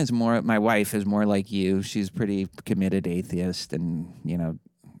Jen is my wife is more like you. She's pretty committed atheist and, you know,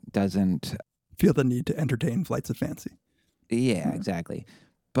 doesn't feel the need to entertain flights of fancy. Yeah, exactly.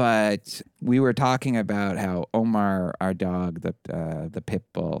 But we were talking about how Omar, our dog, the pit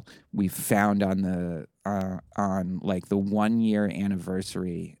bull, we found on like the 1 year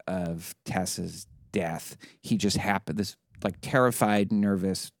anniversary of Tessa's death. He just happened, this like terrified,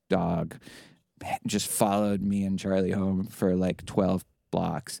 nervous dog just followed me and Charlie home for like 12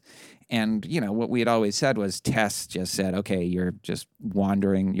 blocks. And, you know, what we had always said was Tess just said, okay, you're just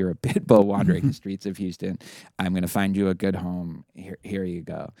wandering, you're a pit bull wandering the streets of Houston. I'm going to find you a good home. Here you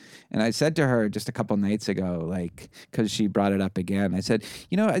go. And I said to her just a couple nights ago, like, because she brought it up again, I said,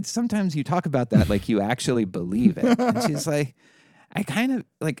 you know, sometimes you talk about that like you actually believe it. And she's like, I kind of,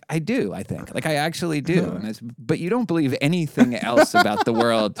 like, I do, I think. Like, I actually do. And but you don't believe anything else about the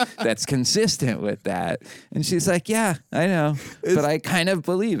world that's consistent with that. And she's like, yeah, I know. But I kind of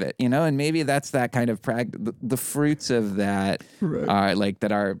believe it, you know? And maybe that's that kind of the fruits of that are, like,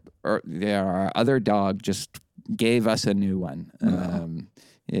 that our other dog just gave us a new one.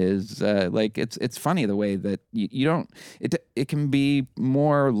 Is like it's funny the way that you don't it can be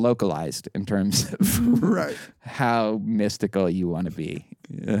more localized in terms of how mystical you want to be.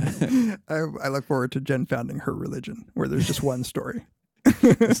 I look forward to Jen founding her religion where there's just one story.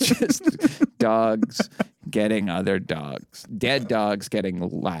 It's just dogs getting other dogs, dead dogs getting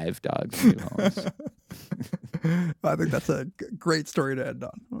live dogs new homes. I think that's a great story to end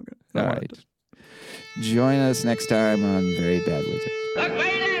on. Okay. All right. Join us next time on Very Bad Wizards. The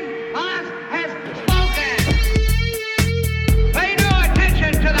Cleveland boss has spoken. Pay no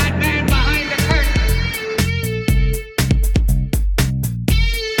attention to that man behind the curtain.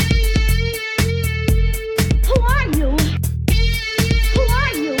 Who are you? Who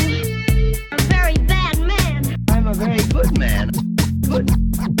are you? A very bad man. I'm a very good man. Good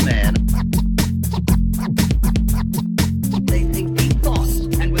man. They think deep thoughts,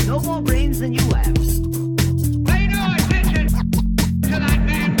 and with no more brains than you have. Pay no attention to that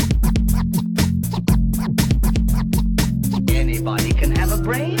man. Anybody can have a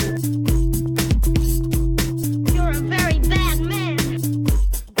brain. You're a very bad man.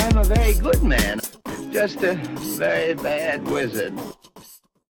 I'm a very good man. Just a very bad wizard.